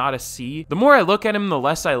B and not a C. The more I look at him, the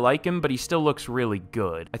less I like him, but he still looks really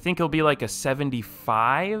good. I think he'll be like a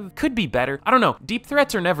 75. Could be better. I don't know. Deep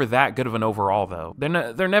threats are never that good of an overall, though.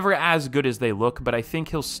 They're never as good as they look, but I think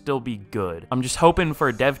he'll still be good. I'm just hoping for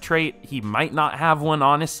a dev trait. He might not have one,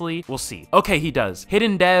 honestly. We'll see. Okay, he does.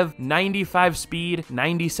 Hidden dev, 95 speed,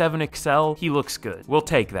 97 excel. He looks good. We'll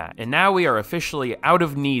take that. And now we are officially out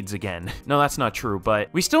of needs again. No, that's not true, but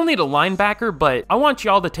we still need a linebacker, but I want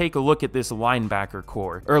y'all to take a look at this linebacker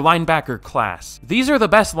core, or linebacker class. These are the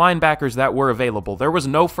best linebackers that were available. There was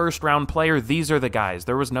no first round player. These are the guys.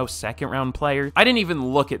 There was no second round player. I didn't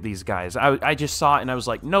even look at these guys. I just saw it and I was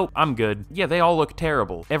like, nope, I'm good. Yeah, they all look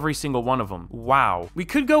terrible. Every single one of them. Wow. We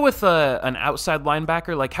could go with an outside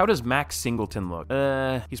linebacker. Like, how does Max Singleton look?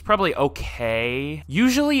 He's probably okay.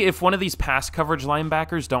 Usually, if one of these pass coverage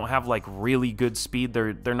linebackers don't have like really good speed,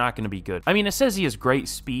 they're not going to be good. I mean, it says he has great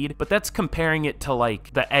speed, but that's comparing it to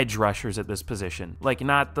like the edge rushers at this position. Like,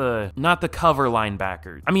 not the cover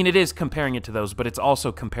linebackers. I mean, it is comparing it to those, but it's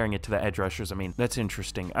also comparing it to the edge rushers. I mean, that's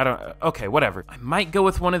interesting. Okay, whatever. I might go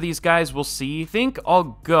with one of these guys. We'll see. I think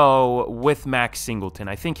I'll go with Max Singleton.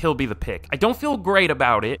 I think he'll be the pick. I don't feel great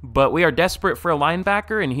about it, but we are desperate for a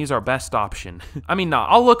linebacker, and he's our best option. I mean, no,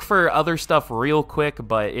 I'll look for other stuff real quick,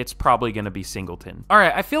 but it's probably going to be Singleton. All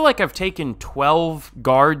right, I feel like I've taken 12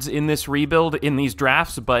 guards in this rebuild in these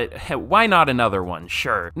drafts, but why not another one?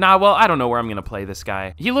 Sure. Nah, well, I don't know where I'm going to play this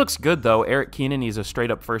guy. He looks good, though. Eric Keenan, he's a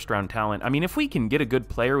straight-up first-round talent. I mean, if we can get a good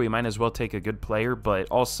player, we might as well take a good player, but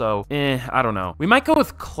also, I don't know. We might go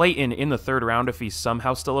with Clayton in the 3rd round if he's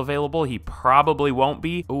somehow still available. He probably won't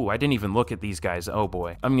be. Ooh, I didn't even look at these guys. Oh,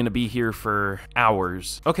 boy. I'm going to be here for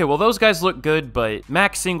hours. Okay, well, those guys look good, but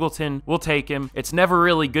Max Singleton, we'll take him. It's never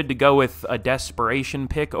really good to go with a desperation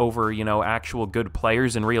pick over, you know, actual good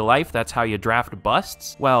players in real life. That's how you draft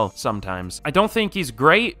busts. Well, sometimes. I don't think he's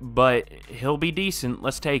great, but he'll be decent.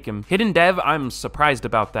 Let's take him. Hidden dev, I'm surprised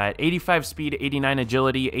about that. 85 speed, 89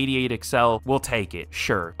 agility, 88 excel. We'll take it.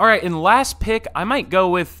 Sure. All right, in last pick, I might go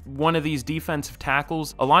with one of these defensive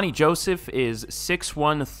tackles. Alani Joseph is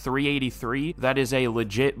 6'1", 383. That is a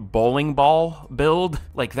legit bowling ball build.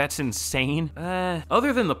 Like, that's insane.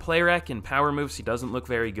 Other than the play rec and power moves, he doesn't look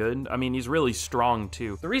very good. I mean, he's really strong,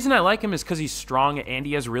 too. The reason I like him is because he's strong and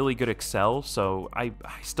he has really good excel, so I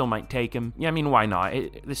still might take him. Yeah, I mean, why not?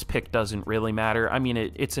 This pick doesn't really matter. I mean,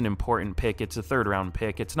 it's an important pick. It's a 3rd round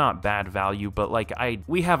pick. It's not bad value, but like,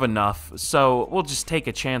 we have enough, so we'll just take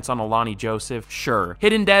a chance on Alani Joseph. Sure.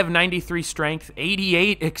 Hidden dev, 93 strength,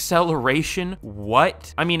 88 acceleration.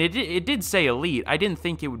 What? I mean, it did say elite. I didn't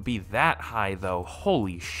think it would be that high, though.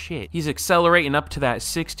 Holy shit. He's accelerating up to that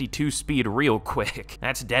 62 speed real quick.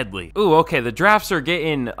 That's deadly. Ooh, okay, the drafts are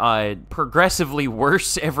getting progressively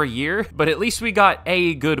worse every year, but at least we got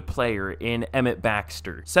a good player in Emmett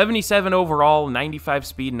Baxter. 77 overall, 95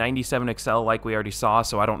 speed, 97 excel, like we already saw,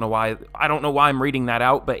 so I don't know why I'm reading that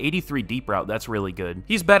out, but 83 deep route, that's really good.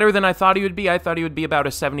 He's better than I thought he would be. I thought he would be about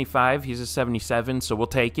a 75. He's a 77, so we'll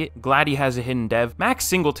take it. Glad he has a hidden dev. Max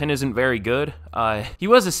Singleton isn't very good. He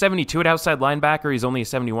was a 72 at outside linebacker. He's only a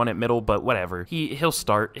 71 at middle, but whatever. He'll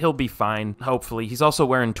start. He'll be fine, hopefully. He's also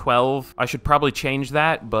wearing 12. I should probably change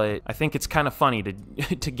that, but I think it's kind of funny to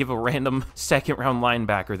to give a random second-round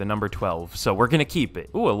linebacker the number 12, so we're gonna keep it.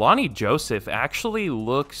 Ooh, Alani Joseph actually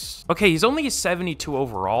looks... Okay, he's only a 72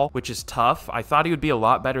 overall, which is tough. I thought he would be a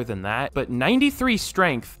lot better than that, but 93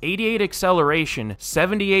 strength, 88 acceleration,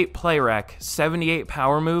 78 play rec, 78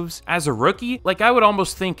 power moves. As a rookie, like, I would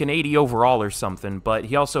almost think an 80 overall or something, but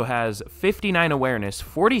he also has 59 awareness,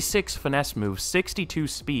 46 finesse moves, 62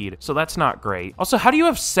 speed, so that's not great. Also, how do you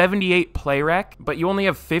have 78 play rec, but you only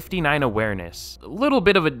have 59 awareness? A little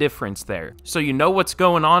bit of a difference there. So you know what's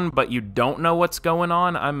going on, but you don't know what's going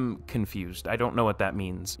on? I'm confused. I don't know what that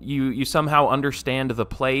means. You somehow understand the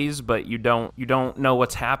plays, but you don't know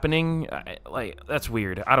what's happening? Like, that's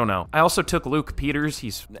weird. I don't know. I also took Luke Peters.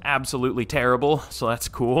 He's absolutely terrible, so that's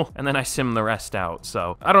cool. And then I simmed the rest out,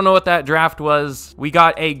 so I don't know what that draft was. We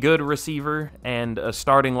got a good receiver and a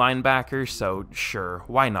starting linebacker, so sure,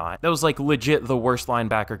 why not? That was like legit the worst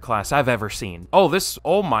linebacker class I've ever seen.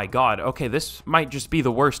 Oh my god, okay, this might just be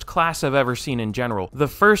the worst class I've ever seen in general. The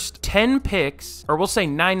first 10 picks, or we'll say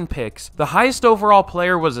 9 picks, the highest overall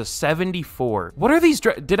player was a 74. What are these?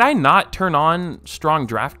 Did I not turn on strong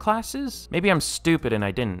draft classes? Maybe I'm stupid and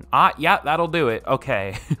I didn't. Yeah, that'll do it.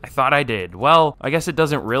 Okay. I thought I did. Well, I guess it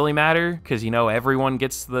doesn't really matter because, you know, everyone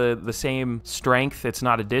gets the same strength. It's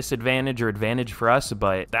not a disadvantage or advantage for us,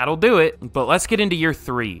 but that'll do it. But let's get into year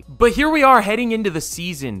 3. But here we are heading into the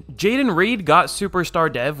season. Jaden Reed got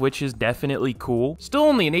superstar dev, which is definitely cool. Still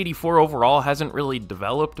only an 84 overall, hasn't really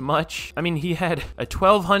developed much. I mean, he had a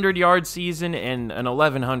 1,200 yard season and an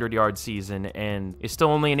 1,100 yard season, and is still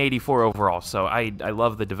only an 84 overall. So I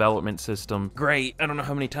love the development system. Great. I don't know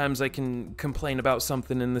how many times I can complain about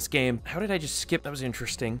something in this game. How did I just skip? That was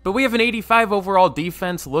interesting. But we have an 85 overall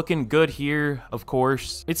defense, looking good here, of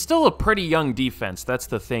course. It's still a pretty young defense. That's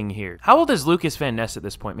the thing here. How old is Lucas Van Ness at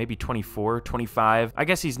this point? Maybe 24, 25? I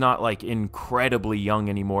guess he's not like incredibly young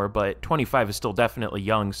anymore, but 25 is still definitely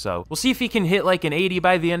young. So we'll see if he can hit like an 80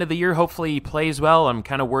 by the end of the year. Hopefully he plays well. I'm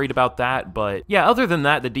kind of worried about that, but yeah, other than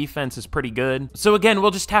that, the defense is pretty good. So again,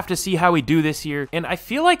 we'll just have to see how we do this year. And I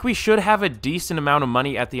feel like we should have a decent amount of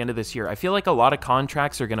money at the end of this year. I feel like a lot of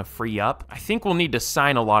contracts are going to free up. I think we'll need to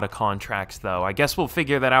sign a lot of contracts though. I guess we'll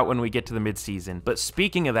figure that out when we get to the midseason. But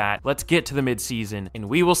speaking of that, let's get to the midseason and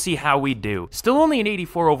we will see how we do. Still only an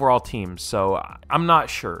 84 overall team, so I'm not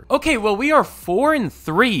sure. Okay, well, we are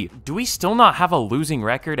 4-3. Do we still not have a losing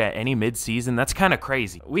record at any midseason? That's kind of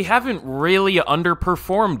crazy. We haven't really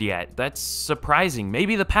underperformed yet. That's surprising.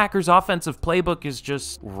 Maybe the Packers' offensive playbook is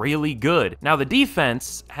just really good. Now, the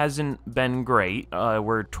defense hasn't been great.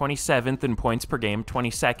 We're 27th in points per game,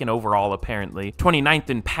 22nd overall, apparently, 29th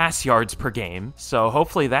in pass yards per game. So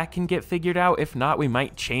hopefully that can get figured out. If not, we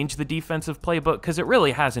might change the defensive playbook because it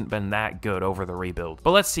really hasn't been that good over the rebuild.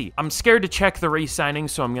 But let's see. I'm scared to check the re-signing,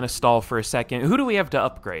 so I'm going to stall for a second. Who do we have to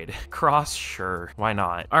upgrade? Cross? Sure. Why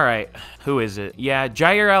not? All right. Who is it? Yeah,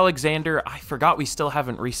 Jair Alexander. I forgot we still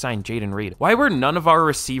haven't re-signed Jaden Reed. Why were none of our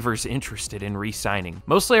receivers interested in re-signing?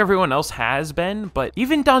 Mostly everyone else has been, but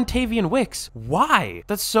even Dontavian Wicks. Why?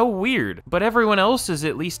 That's so weird. But everyone else is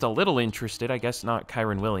at least a little interested. I guess not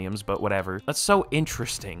Kyron Williams, but whatever. That's so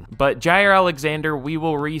interesting. But Jair Alexander, we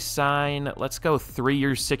will re-sign. Let's go 3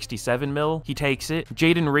 years, 67 mil. He takes it.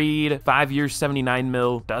 Jaden Reed, 5 years, 79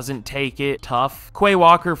 mil. Doesn't take it. Tough. Quay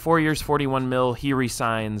Walker, 4 years, 41 mil. He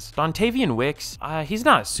re-signs. Dontavian Wicks, he's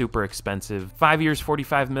not super expensive. 5 years,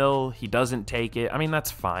 45 mil. He doesn't take it. I mean,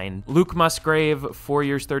 that's fine. Luke Musgrave, 4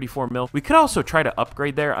 years, 34 mil. We could also try to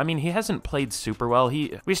upgrade there. I mean, he hasn't played super well.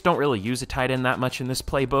 We just don't really use a tight end that much in this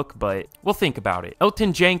playbook, but we'll think about it.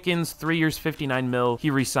 Elton Jenkins, 3 years, 59 mil. He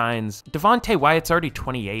resigns. Devontae Wyatt's already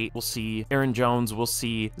 28. We'll see. Aaron Jones, we'll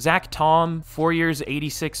see. Zach Tom, 4 years,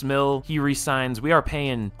 86 mil. He resigns. We are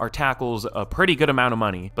paying our tackles a pretty good amount of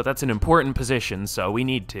money, but that's an important position, so we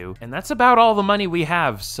need to. And that's about all the money we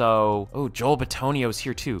have, so... Oh, Joel Bitonio's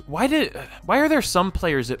here too. Why are there some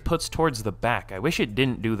players it puts towards the back? I wish it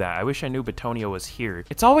didn't do that. I wish I knew Bitonio was here.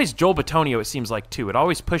 It's always Joel Bitonio, it seems like, too. It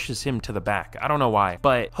always pushes him to the back. I don't know why.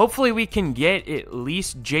 But hopefully we can get at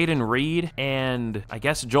least Jaden Reed and I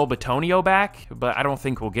guess Joel Bitonio back, but I don't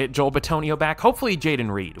think we'll get Joel Bitonio back. Hopefully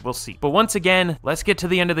Jaden Reed. We'll see. But once again, let's get to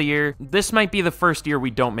the end of the year. This might be the first year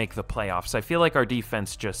we don't make the playoffs. I feel like our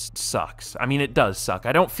defense just sucks. I mean, it does suck.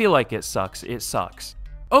 I don't feel like it sucks. It sucks.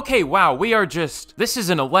 Okay, wow, we are just... This is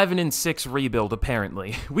an 11-6 rebuild,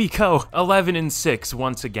 apparently. We go 11-6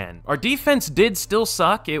 once again. Our defense did still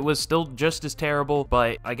suck. It was still just as terrible,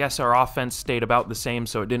 but I guess our offense stayed about the same,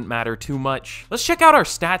 so it didn't matter too much. Let's check out our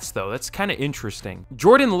stats, though. That's kind of interesting.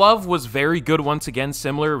 Jordan Love was very good once again,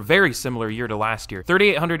 very similar year to last year.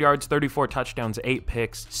 3,800 yards, 34 touchdowns, 8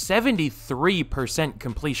 picks, 73%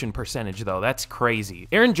 completion percentage, though. That's crazy.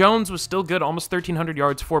 Aaron Jones was still good, almost 1,300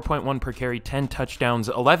 yards, 4.1 per carry, 10 touchdowns,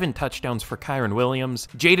 11 touchdowns for Kyron Williams.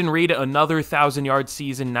 Jaden Reed, another 1,000-yard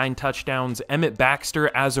season, 9 touchdowns. Emmett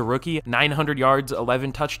Baxter, as a rookie, 900 yards,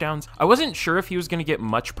 11 touchdowns. I wasn't sure if he was going to get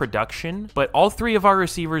much production, but all 3 of our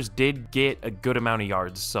receivers did get a good amount of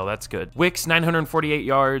yards, so that's good. Wicks, 948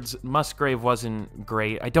 yards. Musgrave wasn't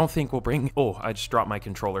great. I don't think we'll bring... Oh, I just dropped my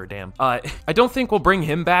controller, damn. I don't think we'll bring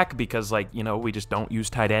him back because, like, you know, we just don't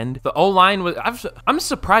use tight end. The O-line was... I'm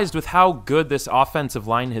surprised with how good this offensive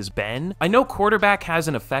line has been. I know quarterback has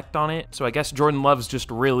an effect on it, so I guess Jordan Love's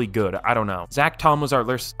just really good. I don't know. Zach Tom was our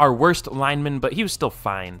worst lineman, but he was still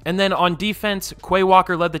fine. And then on defense, Quay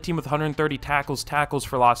Walker led the team with 130 tackles. Tackles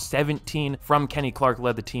for loss, 17 from Kenny Clark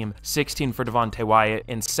led the team, 16 for Devontae Wyatt.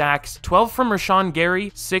 And sacks, 12 from Rashawn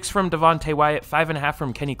Gary, 6 from Devontae Wyatt, 5.5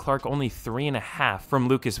 from Kenny Clark, only 3.5 from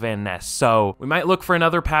Lucas Van Ness. So we might look for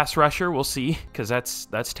another pass rusher. We'll see, because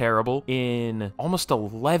that's terrible. In almost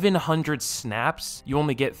 1,100 snaps, you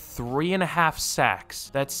only get 3.5 sacks.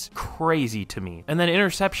 That's crazy to me. And then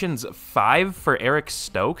interceptions, 5 for Eric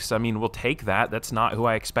Stokes. I mean, we'll take that. That's not who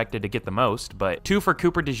I expected to get the most, but 2 for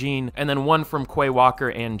Cooper DeJean, and then 1 from Quay Walker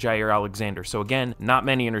and Jair Alexander. So again, not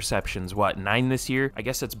many interceptions. What, 9 this year? I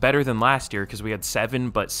guess that's better than last year because we had 7,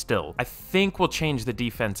 but still. I think we'll change the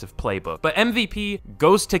defensive playbook. But MVP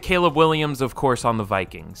goes to Caleb Williams, of course, on the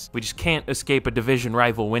Vikings. We just can't escape a division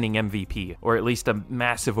rival winning MVP, or at least a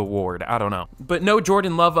massive award. I don't know. But no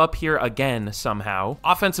Jordan Love up here again somehow.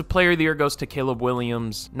 Offensive Player of the Year goes to Caleb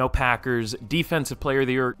Williams. No Packers. Defensive Player of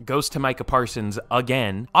the Year goes to Micah Parsons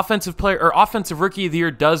again. Offensive Rookie of the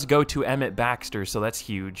Year does go to Emmett Baxter, so that's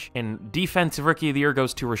huge. And Defensive Rookie of the Year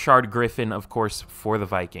goes to Rashard Griffin, of course, for the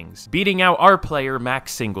Vikings. Beating out our player,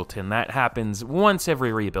 Max Singleton. That happens once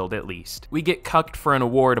every rebuild, at least. We get cucked for an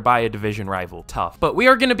award by a division rival. Tough. But we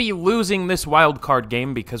are going to be losing this wild card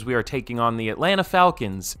game because we are taking on the Atlanta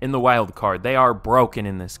Falcons in the wild card. They are broken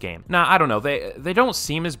in this game. Now, I don't know. They don't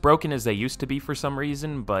seem as broken as they used to be for some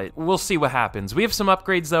reason, but we'll see what happens. We have some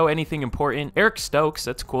upgrades, though. Anything important? Eric Stokes,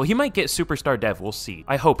 that's cool. He might get Superstar Dev. We'll see.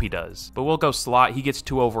 I hope he does. But we'll go slot. He gets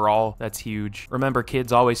 2 overall. That's huge. Remember,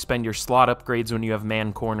 kids, always spend your slot upgrades when you have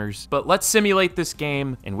man corners. But let's simulate this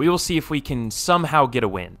game, and we will see if we can somehow get a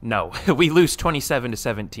win. No, we lose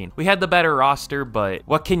 27-17. We had the better roster, but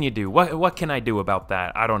what can you do? What can I do about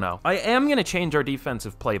that? I don't know. I am going to change our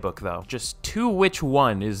defensive playbook, though. Just to which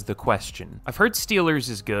one is the question. I've heard Steelers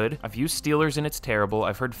is good. I've used Steelers and it's terrible.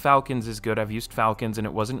 I've heard Falcons is good. I've used Falcons and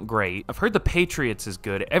it wasn't great. I've heard the Patriots is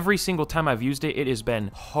good. Every single time I've used it, it has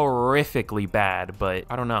been horrifically bad, but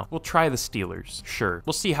I don't know. We'll try the Steelers. Sure.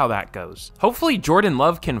 We'll see how that goes. Hopefully Jordan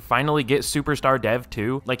Love can finally get Superstar Dev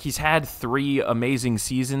too. Like, he's had 3 amazing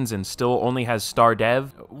seasons and still only has Star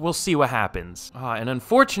Dev. We'll see what happens. And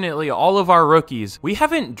unfortunately, all of our rookies, we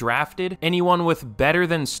haven't drafted anyone with better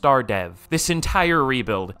than Star Dev this entire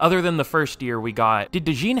rebuild. Other than the first year we got... Did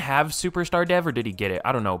DeJean have Superstar Dev or did he get it?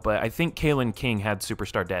 I don't know, but I think Kalen King had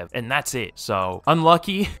Superstar Dev, and that's it. So,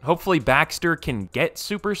 unlucky. Hopefully Baxter can get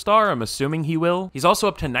Superstar. I'm assuming he will. He's also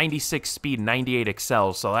up to 96 speed, 98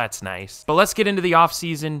 excel, so that's nice. But let's get into the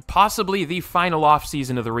offseason, possibly the final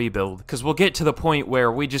offseason of the rebuild, because we'll get to the point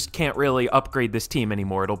where we just can't really upgrade this team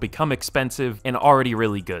anymore. It'll become expensive and already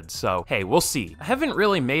really good, so hey, we'll see. I haven't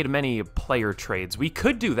really made many player trades. We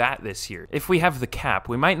could do that this year if we have the cap.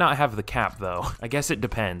 We might not have the cap, though. I guess it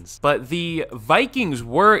depends. But the Vikings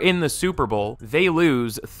were in the Super Bowl. They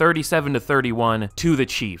lose 37-31 to the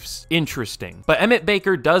Chiefs. Interesting. But Emmett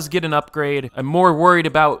Baker does get an upgrade. I'm more worried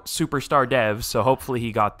about Superstar Dev, so hopefully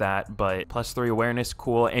he got that, but +3 awareness,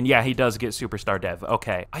 cool. And yeah, he does get Superstar Dev.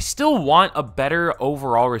 Okay. I still want a better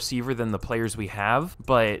overall receiver than the players we have,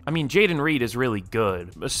 but I mean, Jaden Reed is really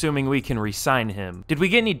good, assuming we can re-sign him. Did we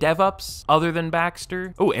get any dev ups other than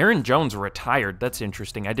Baxter? Oh, Aaron Jones retired. That's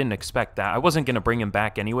interesting. I didn't expect that. I wasn't going to bring him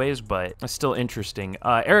back anyways, but it's still interesting.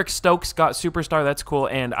 Eric Stokes got Superstar. That's cool.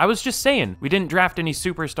 And I was just saying, we didn't draft any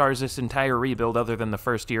Superstars this entire rebuild other than the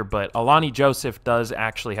first year, but Alani Joseph does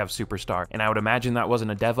actually have Superstar. And I would imagine that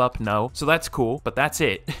wasn't a dev up. No. So that's cool, but that's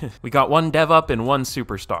it. We got 1 dev up and 1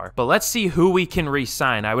 Superstar. But let's see who we can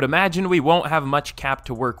re-sign. I would imagine we won't have much cap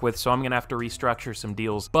to work with, so I'm going to have to restructure some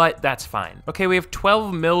deals, but that's fine. Okay, we have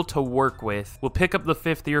 12 mil to work with. We'll pick up the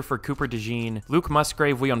 5th year for Cooper DeJean. Luke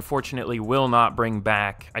Musgrave, we unfortunately will will not bring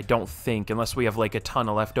back, I don't think, unless we have like a ton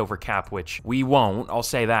of leftover cap, which we won't. I'll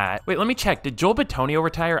say that. Wait, let me check. Did Joel Bitonio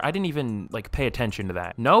retire? I didn't even like pay attention to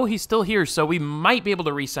that. No, he's still here, so we might be able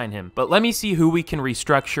to re-sign him. But let me see who we can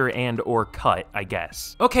restructure and or cut, I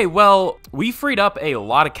guess. Okay, well, we freed up a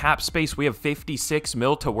lot of cap space. We have 56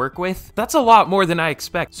 mil to work with. That's a lot more than I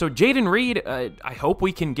expect. So Jaden Reed, I hope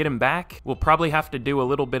we can get him back. We'll probably have to do a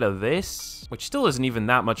little bit of this, which still isn't even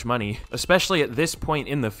that much money, especially at this point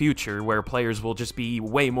in the future where players will just be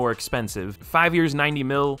way more expensive. 5 years, 90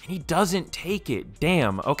 mil, and he doesn't take it.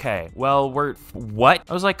 Damn, okay. Well, what?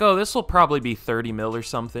 I was like, oh, this will probably be 30 mil or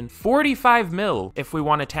something. 45 mil if we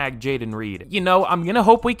want to tag Jaden Reed. You know, I'm gonna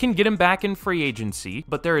hope we can get him back in free agency,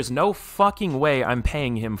 but there is no fucking way I'm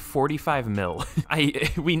paying him 45 mil.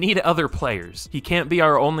 We need other players. He can't be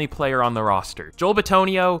our only player on the roster. Joel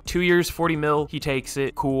Bitonio, 2 years, 40 mil. He takes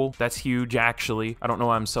it. Cool. That's huge, actually. I don't know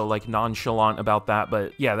why I'm so, like, nonchalant about that,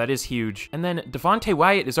 but yeah, that is huge. And then Devontae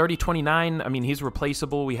Wyatt is already 29. I mean, he's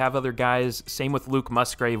replaceable. We have other guys. Same with Luke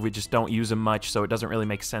Musgrave. We just don't use him much, so it doesn't really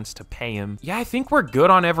make sense to pay him. Yeah, I think we're good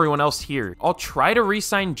on everyone else here. I'll try to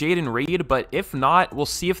re-sign Jaden Reed, but if not, we'll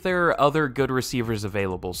see if there are other good receivers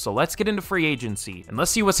available. So let's get into free agency and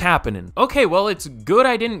let's see what's happening. Okay, well, it's good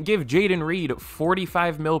I didn't give Jaden Reed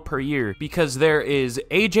 45 mil per year because there is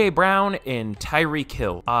AJ Brown and Tyreek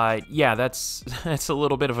Hill. Yeah, that's a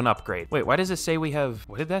little bit of an upgrade. Wait, why does it say we have,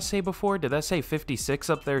 what did that say before? Did that say 56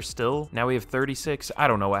 up there still? Now we have 36? I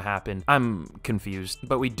don't know what happened. I'm confused.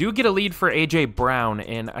 But we do get a lead for AJ Brown,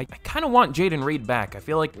 and I kind of want Jaden Reed back. I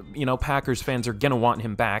feel like, you know, Packers fans are gonna want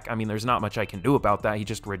him back. I mean, there's not much I can do about that. He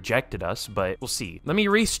just rejected us, but we'll see. Let me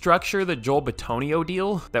restructure the Joel Bitonio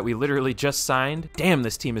deal that we literally just signed. Damn,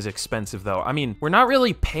 this team is expensive though. I mean, we're not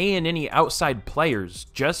really paying any outside players,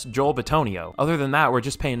 just Joel Bitonio. Other than that, we're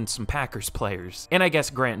just paying some Packers players. And I guess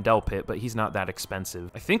Grant Delpit, but he's not that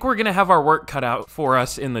expensive. I think we're gonna have our work cut out for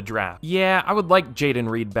us in the draft. Yeah, I would like Jaden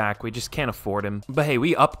Reed back. We just can't afford him. But hey,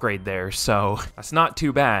 we upgrade there, so that's not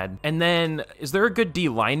too bad. And then, is there a good D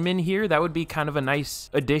lineman here? That would be kind of a nice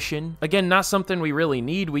addition. Again, not something we really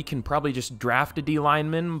need. We can probably just draft a D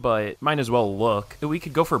lineman, but might as well look. We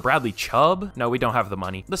could go for Bradley Chubb. No, we don't have the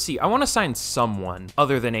money. Let's see. I want to sign someone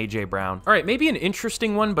other than AJ Brown. All right, maybe an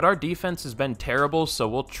interesting one, but our defense has been terrible, so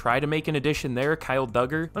we'll try to make an addition there. Kyle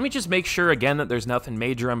Duggar. Let me just make sure again that there's nothing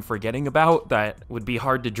major I'm forgetting about that would be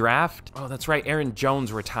hard to draft. Oh, that's right. Aaron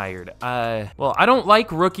Jones retired. Well, I don't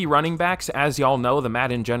like rookie running backs. As y'all know, the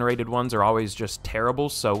Madden generated ones are always just terrible,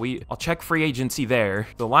 so I'll check free agency there.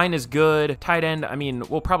 The line is good. Tight end, I mean,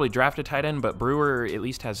 we'll probably draft a tight end, but Brewer at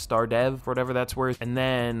least has star dev for whatever that's worth. And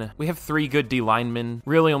then we have 3 good D linemen.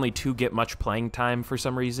 Really only 2 get much playing time for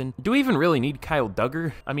some reason. Do we even really need Kyle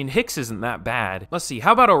Duggar? I mean, Hicks isn't that bad. Let's see.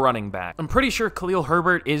 How about a running back? I'm pretty sure Khalil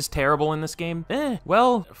Herbert is terrible in this game.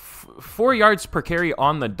 Well, 4 yards per carry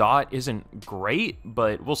on the dot isn't great,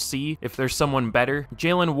 but we'll see if there's someone better.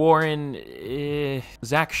 Jalen Warren,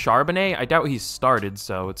 Zach Charbonnet, I doubt he's started,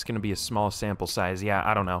 so it's going to be a small sample size. Yeah,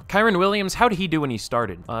 I don't know. Kyron Williams, how did he do when he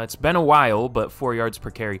started? It's been a while, but 4 yards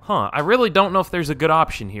per carry. Huh, I really don't know if there's a good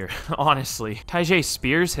option here, honestly. Tyjae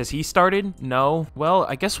Spears, has he started? No. Well,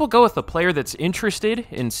 I guess we'll go with a player that's interested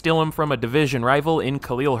and steal him from a division rival in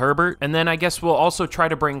Khalil Herbert, and then I guess we'll also try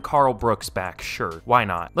to bring Carl Brooks back. Sure, why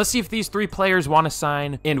not? Let's see if these 3 players want to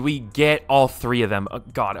sign, and we get all 3 of them.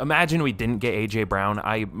 God, imagine we didn't get AJ Brown.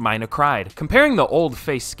 I might have cried. Comparing the old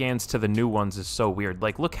face scans to the new ones is so weird.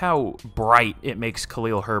 Like, look how bright it makes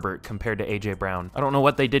Khalil Herbert compared to AJ Brown. I don't know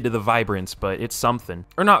what they did to the vibrance, but it's something.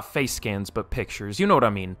 Or not face scans, but pictures. You know what I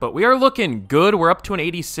mean. But we are looking good. We're up to an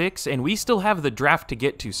 86, and we still have the draft to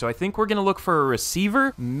get to, so I think we're going to look for a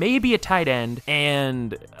receiver, maybe a tight end,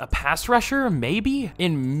 and a pass rusher, maybe,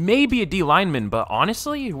 and maybe a D lineman, but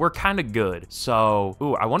honestly, we're kind of good. So,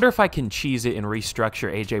 ooh, I wonder if I can cheese it and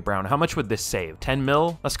restructure AJ Brown. How much would this save? 10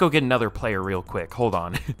 mil? Let's go get another player real quick. Hold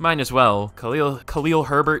on. Might as well. Khalil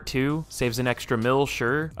Herbert, too. Saves an extra mil,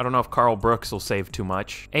 sure. I don't know if Carl Brooks will save too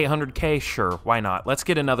much. 800K, sure. Why not? Let's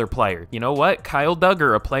get another player. You know what? Kyle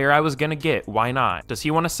Duggar, a player I was gonna get. Why not? Does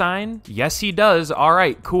he want to sign? Yes, he does. All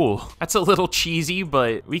right, cool. That's a little cheesy,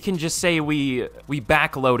 but we can just say we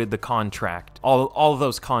backloaded the contract. All of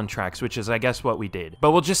those contracts, which is, I guess, what we did.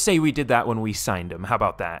 But we'll just say we did that when we signed him. How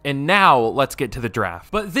about that? And now, let's get to the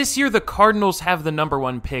draft. But this year, the Cardinals have the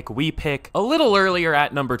 #1 pick. We pick a little earlier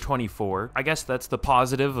at number 24. I guess that's the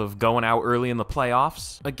positive of going out early in the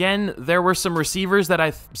playoffs. Again, there were some receivers that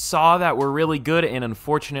I saw that were really good, and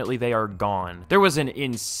unfortunately, they are gone. There was an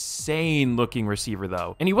insane-looking receiver,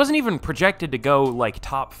 though. And he wasn't even projected to go, like,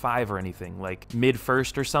 top 5 or anything. Like,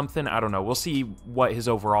 mid-first or something. I don't know. We'll see what his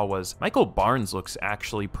overall was. Michael Barnes looks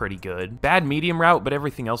actually pretty good. Bad medium route, but everything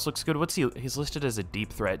everything else looks good. What's he's listed as a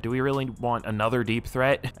deep threat. Do we really want another deep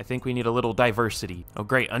threat? I think we need a little diversity. Oh,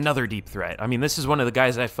 great. Another deep threat. I mean, this is one of the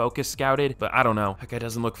guys I focus scouted, but I don't know. That guy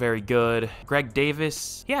doesn't look very good. Greg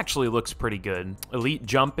Davis, he actually looks pretty good. Elite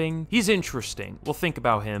jumping, he's interesting. We'll think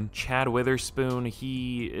about him. Chad Witherspoon,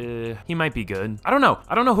 he might be good. I don't know.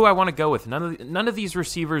 I don't know who I want to go with. None of these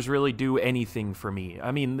receivers really do anything for me.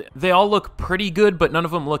 I mean, they all look pretty good, but none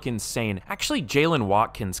of them look insane. Actually, Jalen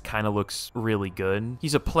Watkins kind of looks really good.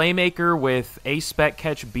 He's a playmaker with A spec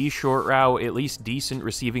catch, B short route, at least decent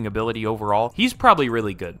receiving ability overall. He's probably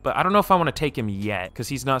really good, but I don't know if I want to take him yet because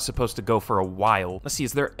he's not supposed to go for a while. Let's see,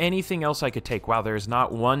 is there anything else I could take? Wow, there's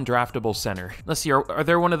not one draftable center. Let's see, are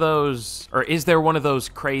there one of those, or is there one of those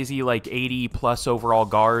crazy like 80 plus overall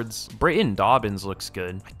guards? Britton Dobbins looks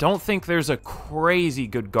good. I don't think there's a crazy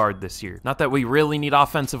good guard this year. Not that we really need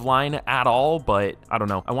offensive line at all, but I don't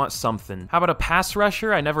know. I want something. How about a pass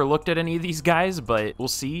rusher? I never looked at any of these guys, but we'll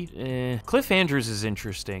see. Cliff Andrews is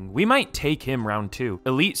interesting. We might take him round 2.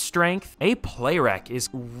 Elite strength. A play rec is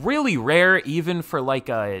really rare even for like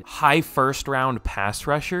a high first round pass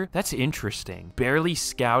rusher. That's interesting. Barely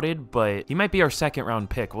scouted, but he might be our second round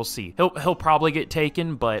pick. We'll see. He'll probably get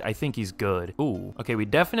taken, but I think he's good. Ooh. Okay, we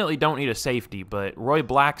definitely don't need a safety, but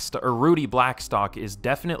Rudy Blackstock is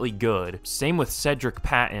definitely good. Same with Cedric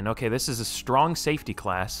Patton. Okay, this is a strong safety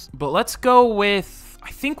class, but let's go with,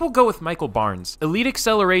 I think we'll go with Michael Barnes. Elite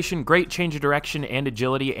acceleration, great change of direction and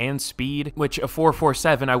agility and speed, which a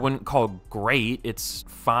 4.47 I wouldn't call great. It's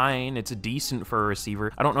fine. It's decent for a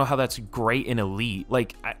receiver. I don't know how that's great in elite.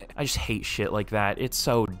 Like, I just hate shit like that. It's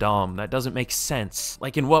so dumb. That doesn't make sense.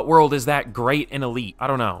 Like, in what world is that great in elite? I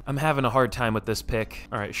don't know. I'm having a hard time with this pick.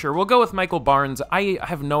 All right, sure. We'll go with Michael Barnes. I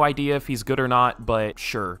have no idea if he's good or not, but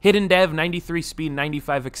sure. Hidden dev, 93 speed,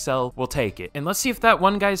 95 excel. We'll take it. And let's see if that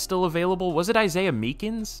one guy's still available. Was it Isaiah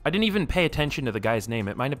Meekins? I didn't even pay attention to the guy's name.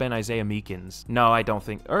 It might have been Isaiah Meekins. No, I don't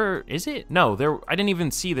think, or is it? No, I didn't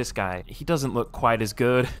even see this guy. He doesn't look quite as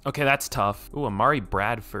good. Okay, that's tough. Ooh, Amari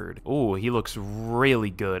Bradford. Ooh, he looks really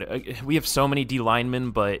good. We have so many D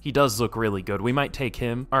linemen, but he does look really good. We might take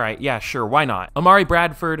him. All right, yeah, sure, why not? Amari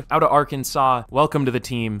Bradford out of Arkansas. Welcome to the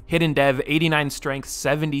team. Hidden dev, 89 strength,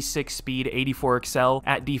 76 speed, 84 excel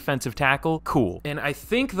at defensive tackle. Cool. And I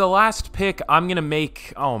think the last pick I'm gonna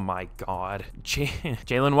make, oh my God.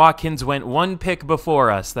 Jalen Watkins went one pick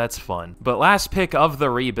before us. That's fun. But last pick of the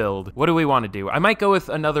rebuild, what do we want to do? I might go with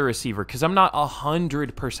another receiver because I'm not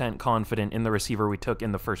 100% confident in the receiver we took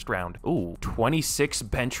in the first round. Ooh, 26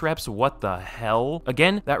 bench reps. What the hell?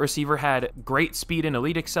 Again, that receiver had great speed and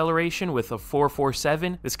elite acceleration with a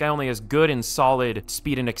 4.47. This guy only has good and solid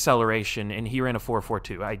speed and acceleration, and he ran a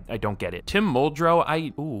 4.42. I don't get it. Tim Muldrow,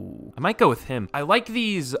 I might go with him. I like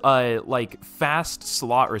these like fast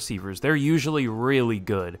slot receivers. They're usually really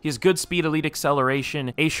good. He has good speed, elite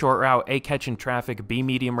acceleration, A short route, A catch in traffic, B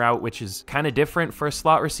medium route, which is kind of different for a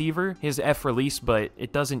slot receiver. He has F release, but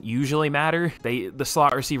it doesn't usually matter. The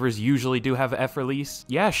slot receivers usually do have F release.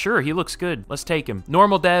 Yeah, sure, he looks good. Let's take him.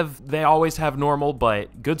 Normal dev, they always have normal,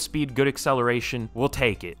 but good speed, good acceleration. We'll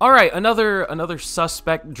take it. All right, another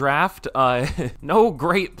suspect draft. No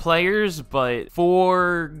great players, but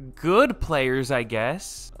for good players, I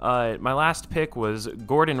guess. My last pick was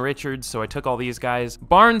Gordon Richards, so I took all these guys.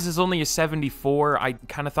 Barnes is only a 74. I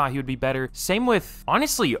kind of thought he would be better. Same with,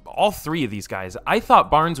 honestly, all three of these guys. I thought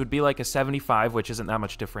Barnes would be like a 75, which isn't that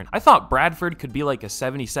much different. I thought Bradford could be like a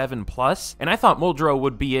 77 plus, and I thought Muldrow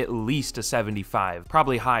would be at least a 75,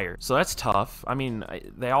 probably higher. So that's tough. I mean,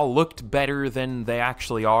 they all looked better than they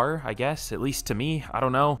actually are, I guess, at least to me. I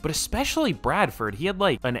don't know. But especially Bradford, he had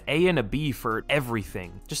like an A and a B for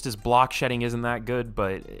everything. Just his block shedding isn't that good,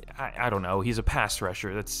 but I don't know. He's a pass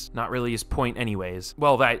rusher. That's not really his point anyways.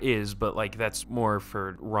 Well, that is, but like that's more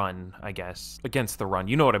for run, I guess. Against the run.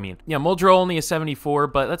 You know what I mean. Yeah, Muldrow only a 74,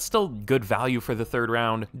 but that's still good value for the third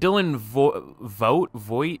round. Dylan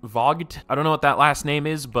Vogt? I don't know what that last name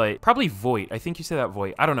is, but probably Voigt. I think you say that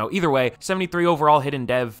Voigt. I don't know. Either way, 73 overall hidden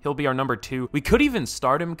dev. He'll be our number 2. We could even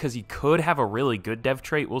start him because he could have a really good dev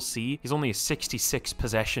trait. We'll see. He's only a 66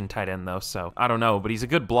 possession tight end though, so I don't know, but he's a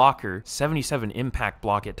good blocker. 77 impact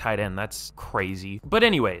block at tight end. That's crazy. But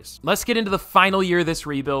anyways, let's get into the final year of this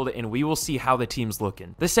rebuild and we will see how the team's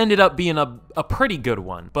looking. This ended up being a pretty good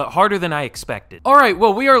one, but harder than I expected. All right,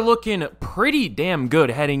 well, we are looking pretty damn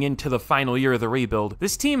good heading into the final year of the rebuild.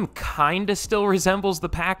 This team kind of still resembles the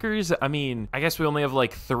Packers. I mean, I guess we only have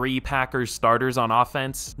like 3 Packers starters on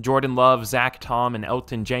offense. Jordan Love, Zach Tom, and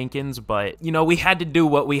Elton Jenkins, but you know, we had to do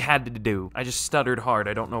what we had to do. I just stuttered hard.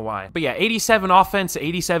 I don't know why. But yeah, 87 offense,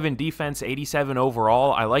 87 defense, 87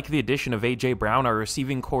 overall. I like the addition of AJ Brown. Our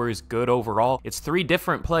receiving core is good overall. overall. It's 3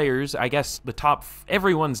 different players. I guess the top,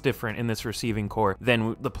 everyone's different in this receiving core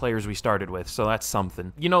than the players we started with, so that's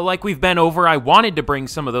something. You know, like we've been over, I wanted to bring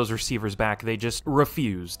some of those receivers back. They just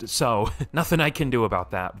refused, so nothing I can do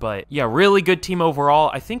about that. But yeah, really good team overall.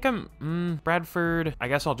 I think Bradford, I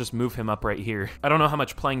guess I'll just move him up right here. I don't know how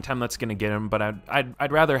much playing time that's going to get him, but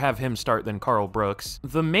I'd rather have him start than Carl Brooks.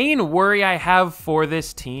 The main worry I have for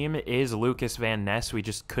this team is Lucas Van Ness. We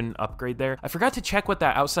just couldn't upgrade there. I forgot to check what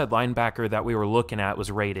that outside linebacker that we were looking at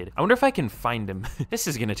was rated. I wonder if I can find him. This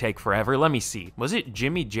is going to take forever. Let me see. Was it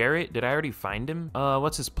Jimmy Jarrett? Did I already find him?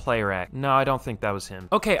 What's his player act? No, I don't think that was him.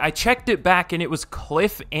 Okay, I checked it back and it was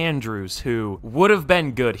Cliff Andrews, who would have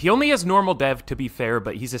been good. He only has normal dev, to be fair,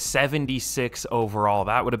 but he's a 76 overall.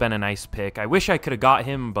 That would have been a nice pick. I wish I could have got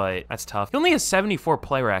him, but that's tough. He only has 74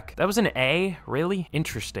 play rec. That was an A? Really?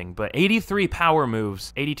 Interesting. But 83 power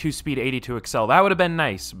moves, 82 speed, 82 excel. That would have been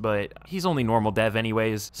nice, but he's only normal dev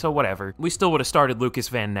anyways, so whatever. We still would have started Lucas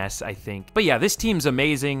Van Ness, I think. But yeah, this team's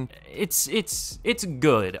amazing. It's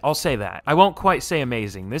good. I'll say that. I won't quite say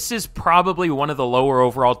amazing. This is probably one of the lower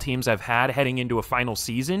overall teams I've had heading into a final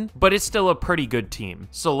season, but it's still a pretty good team.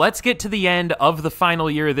 So let's get to the end of the final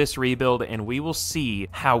year of this rebuild and we will see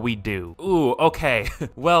how we do. Ooh, okay.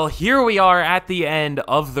 Well, here we are at the end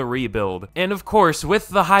of the rebuild. And of course, with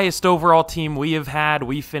the highest overall team we have had,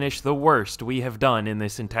 we finished the worst we have done in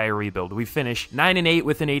this entire rebuild. We finished 9-8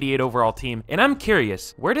 with an 88 overall team. And I'm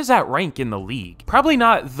curious, where does that rank in the league? Probably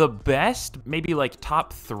not the best, maybe like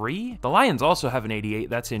top 3. The Lions also have an 88.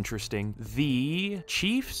 That's interesting. The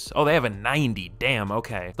Chiefs? Oh, they have a 90. Damn,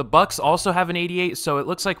 okay. The Bucks also have an 88, so it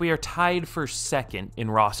looks like we are tied for second in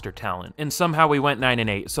roster talent. And somehow we went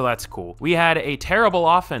 9-8, so that's cool. We had a terrible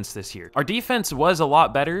offense this year. Our defense was a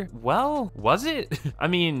lot better. Well, was it? I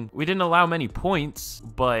mean, we didn't allow many points,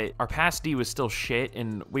 but our pass D was still shit,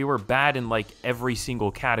 and we were bad in like every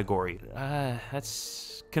single category. That's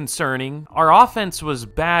concerning. Our offense was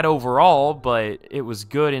bad overall, but it was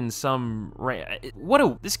good in some...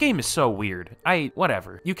 This game is so weird.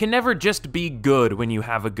 Whatever. You can never just be good when you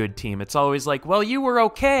have a good team. It's always like, well, you were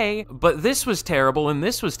okay, but this was terrible, and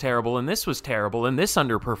this was terrible, and this was terrible, and this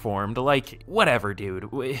underperformed. Like, whatever, dude.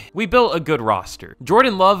 We built a good roster.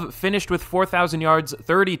 Jordan Love finished with 4,000 yards,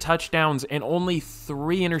 30 touchdowns, and only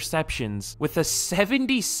 3 interceptions with a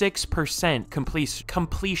 76%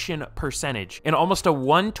 completion percentage and almost a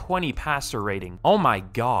 120 passer rating. Oh my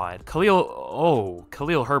God.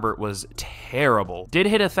 Khalil Herbert was terrible. Did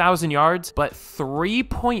hit 1,000 yards, but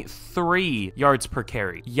 3.3 yards per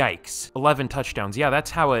carry. Yikes. 11 touchdowns. Yeah,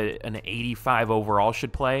 that's how an 85 overall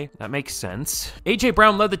should play. That makes sense. AJ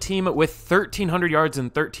Brown led the team with 1,300 yards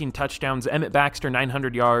and 13 touchdowns. Emmett Baxter,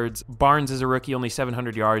 900 yards. Barnes is a rookie, only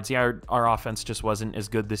 700 yards. Yeah, our offense just wasn't as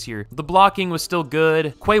good this year. The blocking was still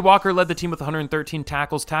good. Quay Walker led the team with 113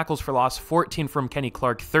 tackles. Tackles for loss, 14 from Kenny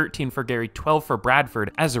Clark, 13 for Gary, 12 for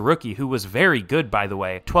Bradford as a rookie, who was very good, by the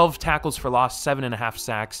way. 12 tackles for loss, 7.5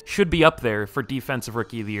 sacks. Should be up there for defensive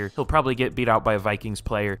rookie of the year. He'll probably get beat out by a Vikings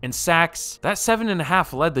player. And sacks, that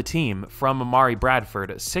 7.5 led the team from Amari Bradford.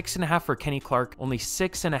 6.5 for Kenny Clark, only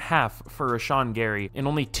 6.5 for Rashawn Gary, and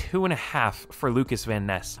only 2.5 for Lucas Van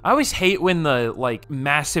Ness. I always hate when the, like,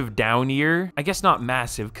 massive down year, I guess not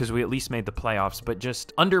massive because we at least made the playoffs, but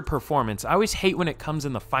just underperformance. I always hate when it comes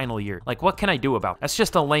in the final year. Like, what can I do about it? That's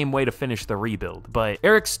just a lame way to finish the rebuild. But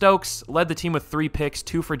Eric Stokes led the team with 3 picks,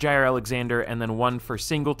 2 for Jair Alexander, and then 1 for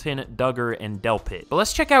Singleton, Duggar, and Delpit. But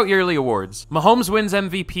let's check out yearly awards. Mahomes wins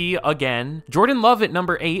MVP again. Jordan Love at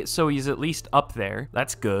number 8, so he's at least up there.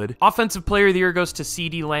 That's good. Offensive Player of the Year goes to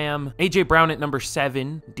CeeDee Lamb. AJ Brown at number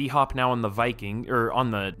 7. D-Hop now on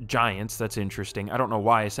the Giants. That's interesting. I don't know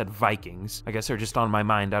why I said Vikings. I guess they're just on my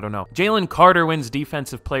mind. I don't know. Jalen Carter wins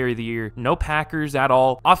Defensive Player of the Year. No Packers at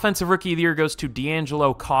all. Offensive Rookie of the Year goes to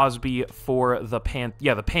D'Angelo Cosby for the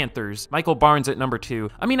Panthers. Michael Barnes at number 2.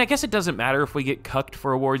 I mean, I guess it doesn't matter if we get cucked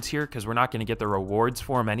for awards here because we're not going to get the rewards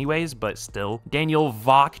for them anyways, but still. Daniel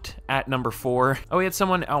Vogt at number 4. Oh, we had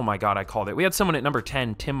someone, oh my God, I called it. We had someone at number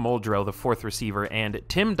 10, Tim Muldrow, the 4th receiver, and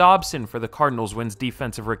Tim Dobson for the Cardinals wins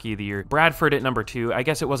Defensive Rookie of the Year. Bradford at number 2. I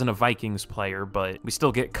guess it wasn't a Vikings player, but we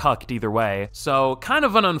still get cucked either way. So kind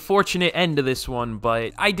of an unfortunate end to this one,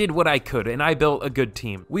 but I did what I could and I built a good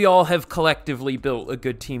team. We all have collectively built built a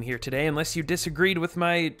good team here today. Unless you disagreed with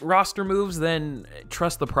my roster moves, then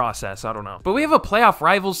trust the process. I don't know. But we have a playoff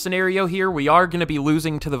rivals scenario here. We are going to be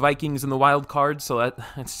losing to the Vikings in the wild card, so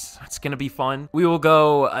that's going to be fun. We will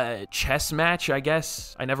go chess match, I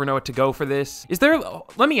guess. I never know what to go for this.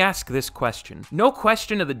 Let me ask this question. No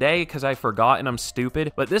question of the day because I forgot and I'm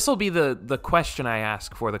stupid, but this will be the question I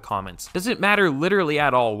ask for the comments. Does it matter literally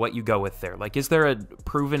at all what you go with there? Like, is there a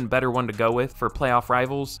proven better one to go with for playoff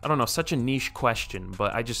rivals? I don't know, such a niche question,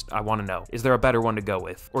 but I want to know. Is there a better one to go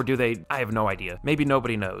with? Or do they? I have no idea. Maybe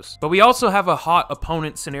nobody knows. But we also have a hot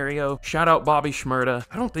opponent scenario. Shout out Bobby Schmurda.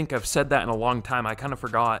 I don't think I've said that in a long time. I kind of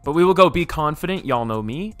forgot. But we will go be confident. Y'all know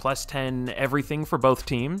me. Plus 10 everything for both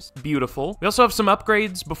teams. Beautiful. We also have some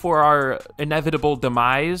upgrades before our inevitable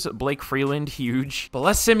demise. Blake Freeland, huge. But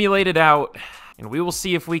let's simulate it out. And we will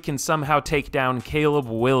see if we can somehow take down Caleb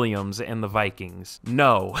Williams and the Vikings.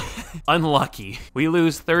 No. Unlucky. We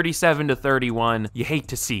lose 37-31. You hate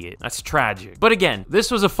to see it. That's tragic. But again, this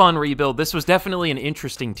was a fun rebuild. This was definitely an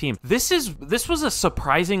interesting team. This was a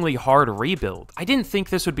surprisingly hard rebuild. I didn't think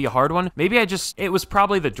this would be a hard one. Maybe it was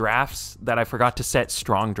probably the drafts that I forgot to set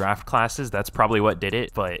strong draft classes. That's probably what did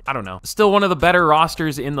it, but I don't know. Still one of the better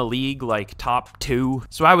rosters in the league, like top 2.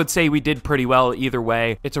 So I would say we did pretty well either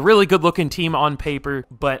way. It's a really good looking team on paper,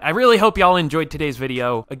 but I really hope y'all enjoyed today's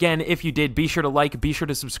video. Again, if you did, be sure to like, be sure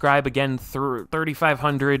to subscribe. Again, through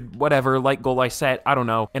 3,500, whatever, like goal I set, I don't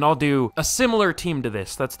know. And I'll do a similar team to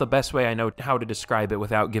this. That's the best way I know how to describe it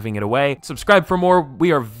without giving it away. Subscribe for more.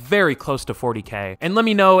 We are very close to 40K. And let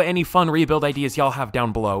me know any fun rebuild ideas y'all have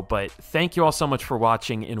down below. But thank you all so much for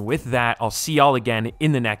watching. And with that, I'll see y'all again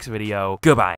in the next video. Goodbye.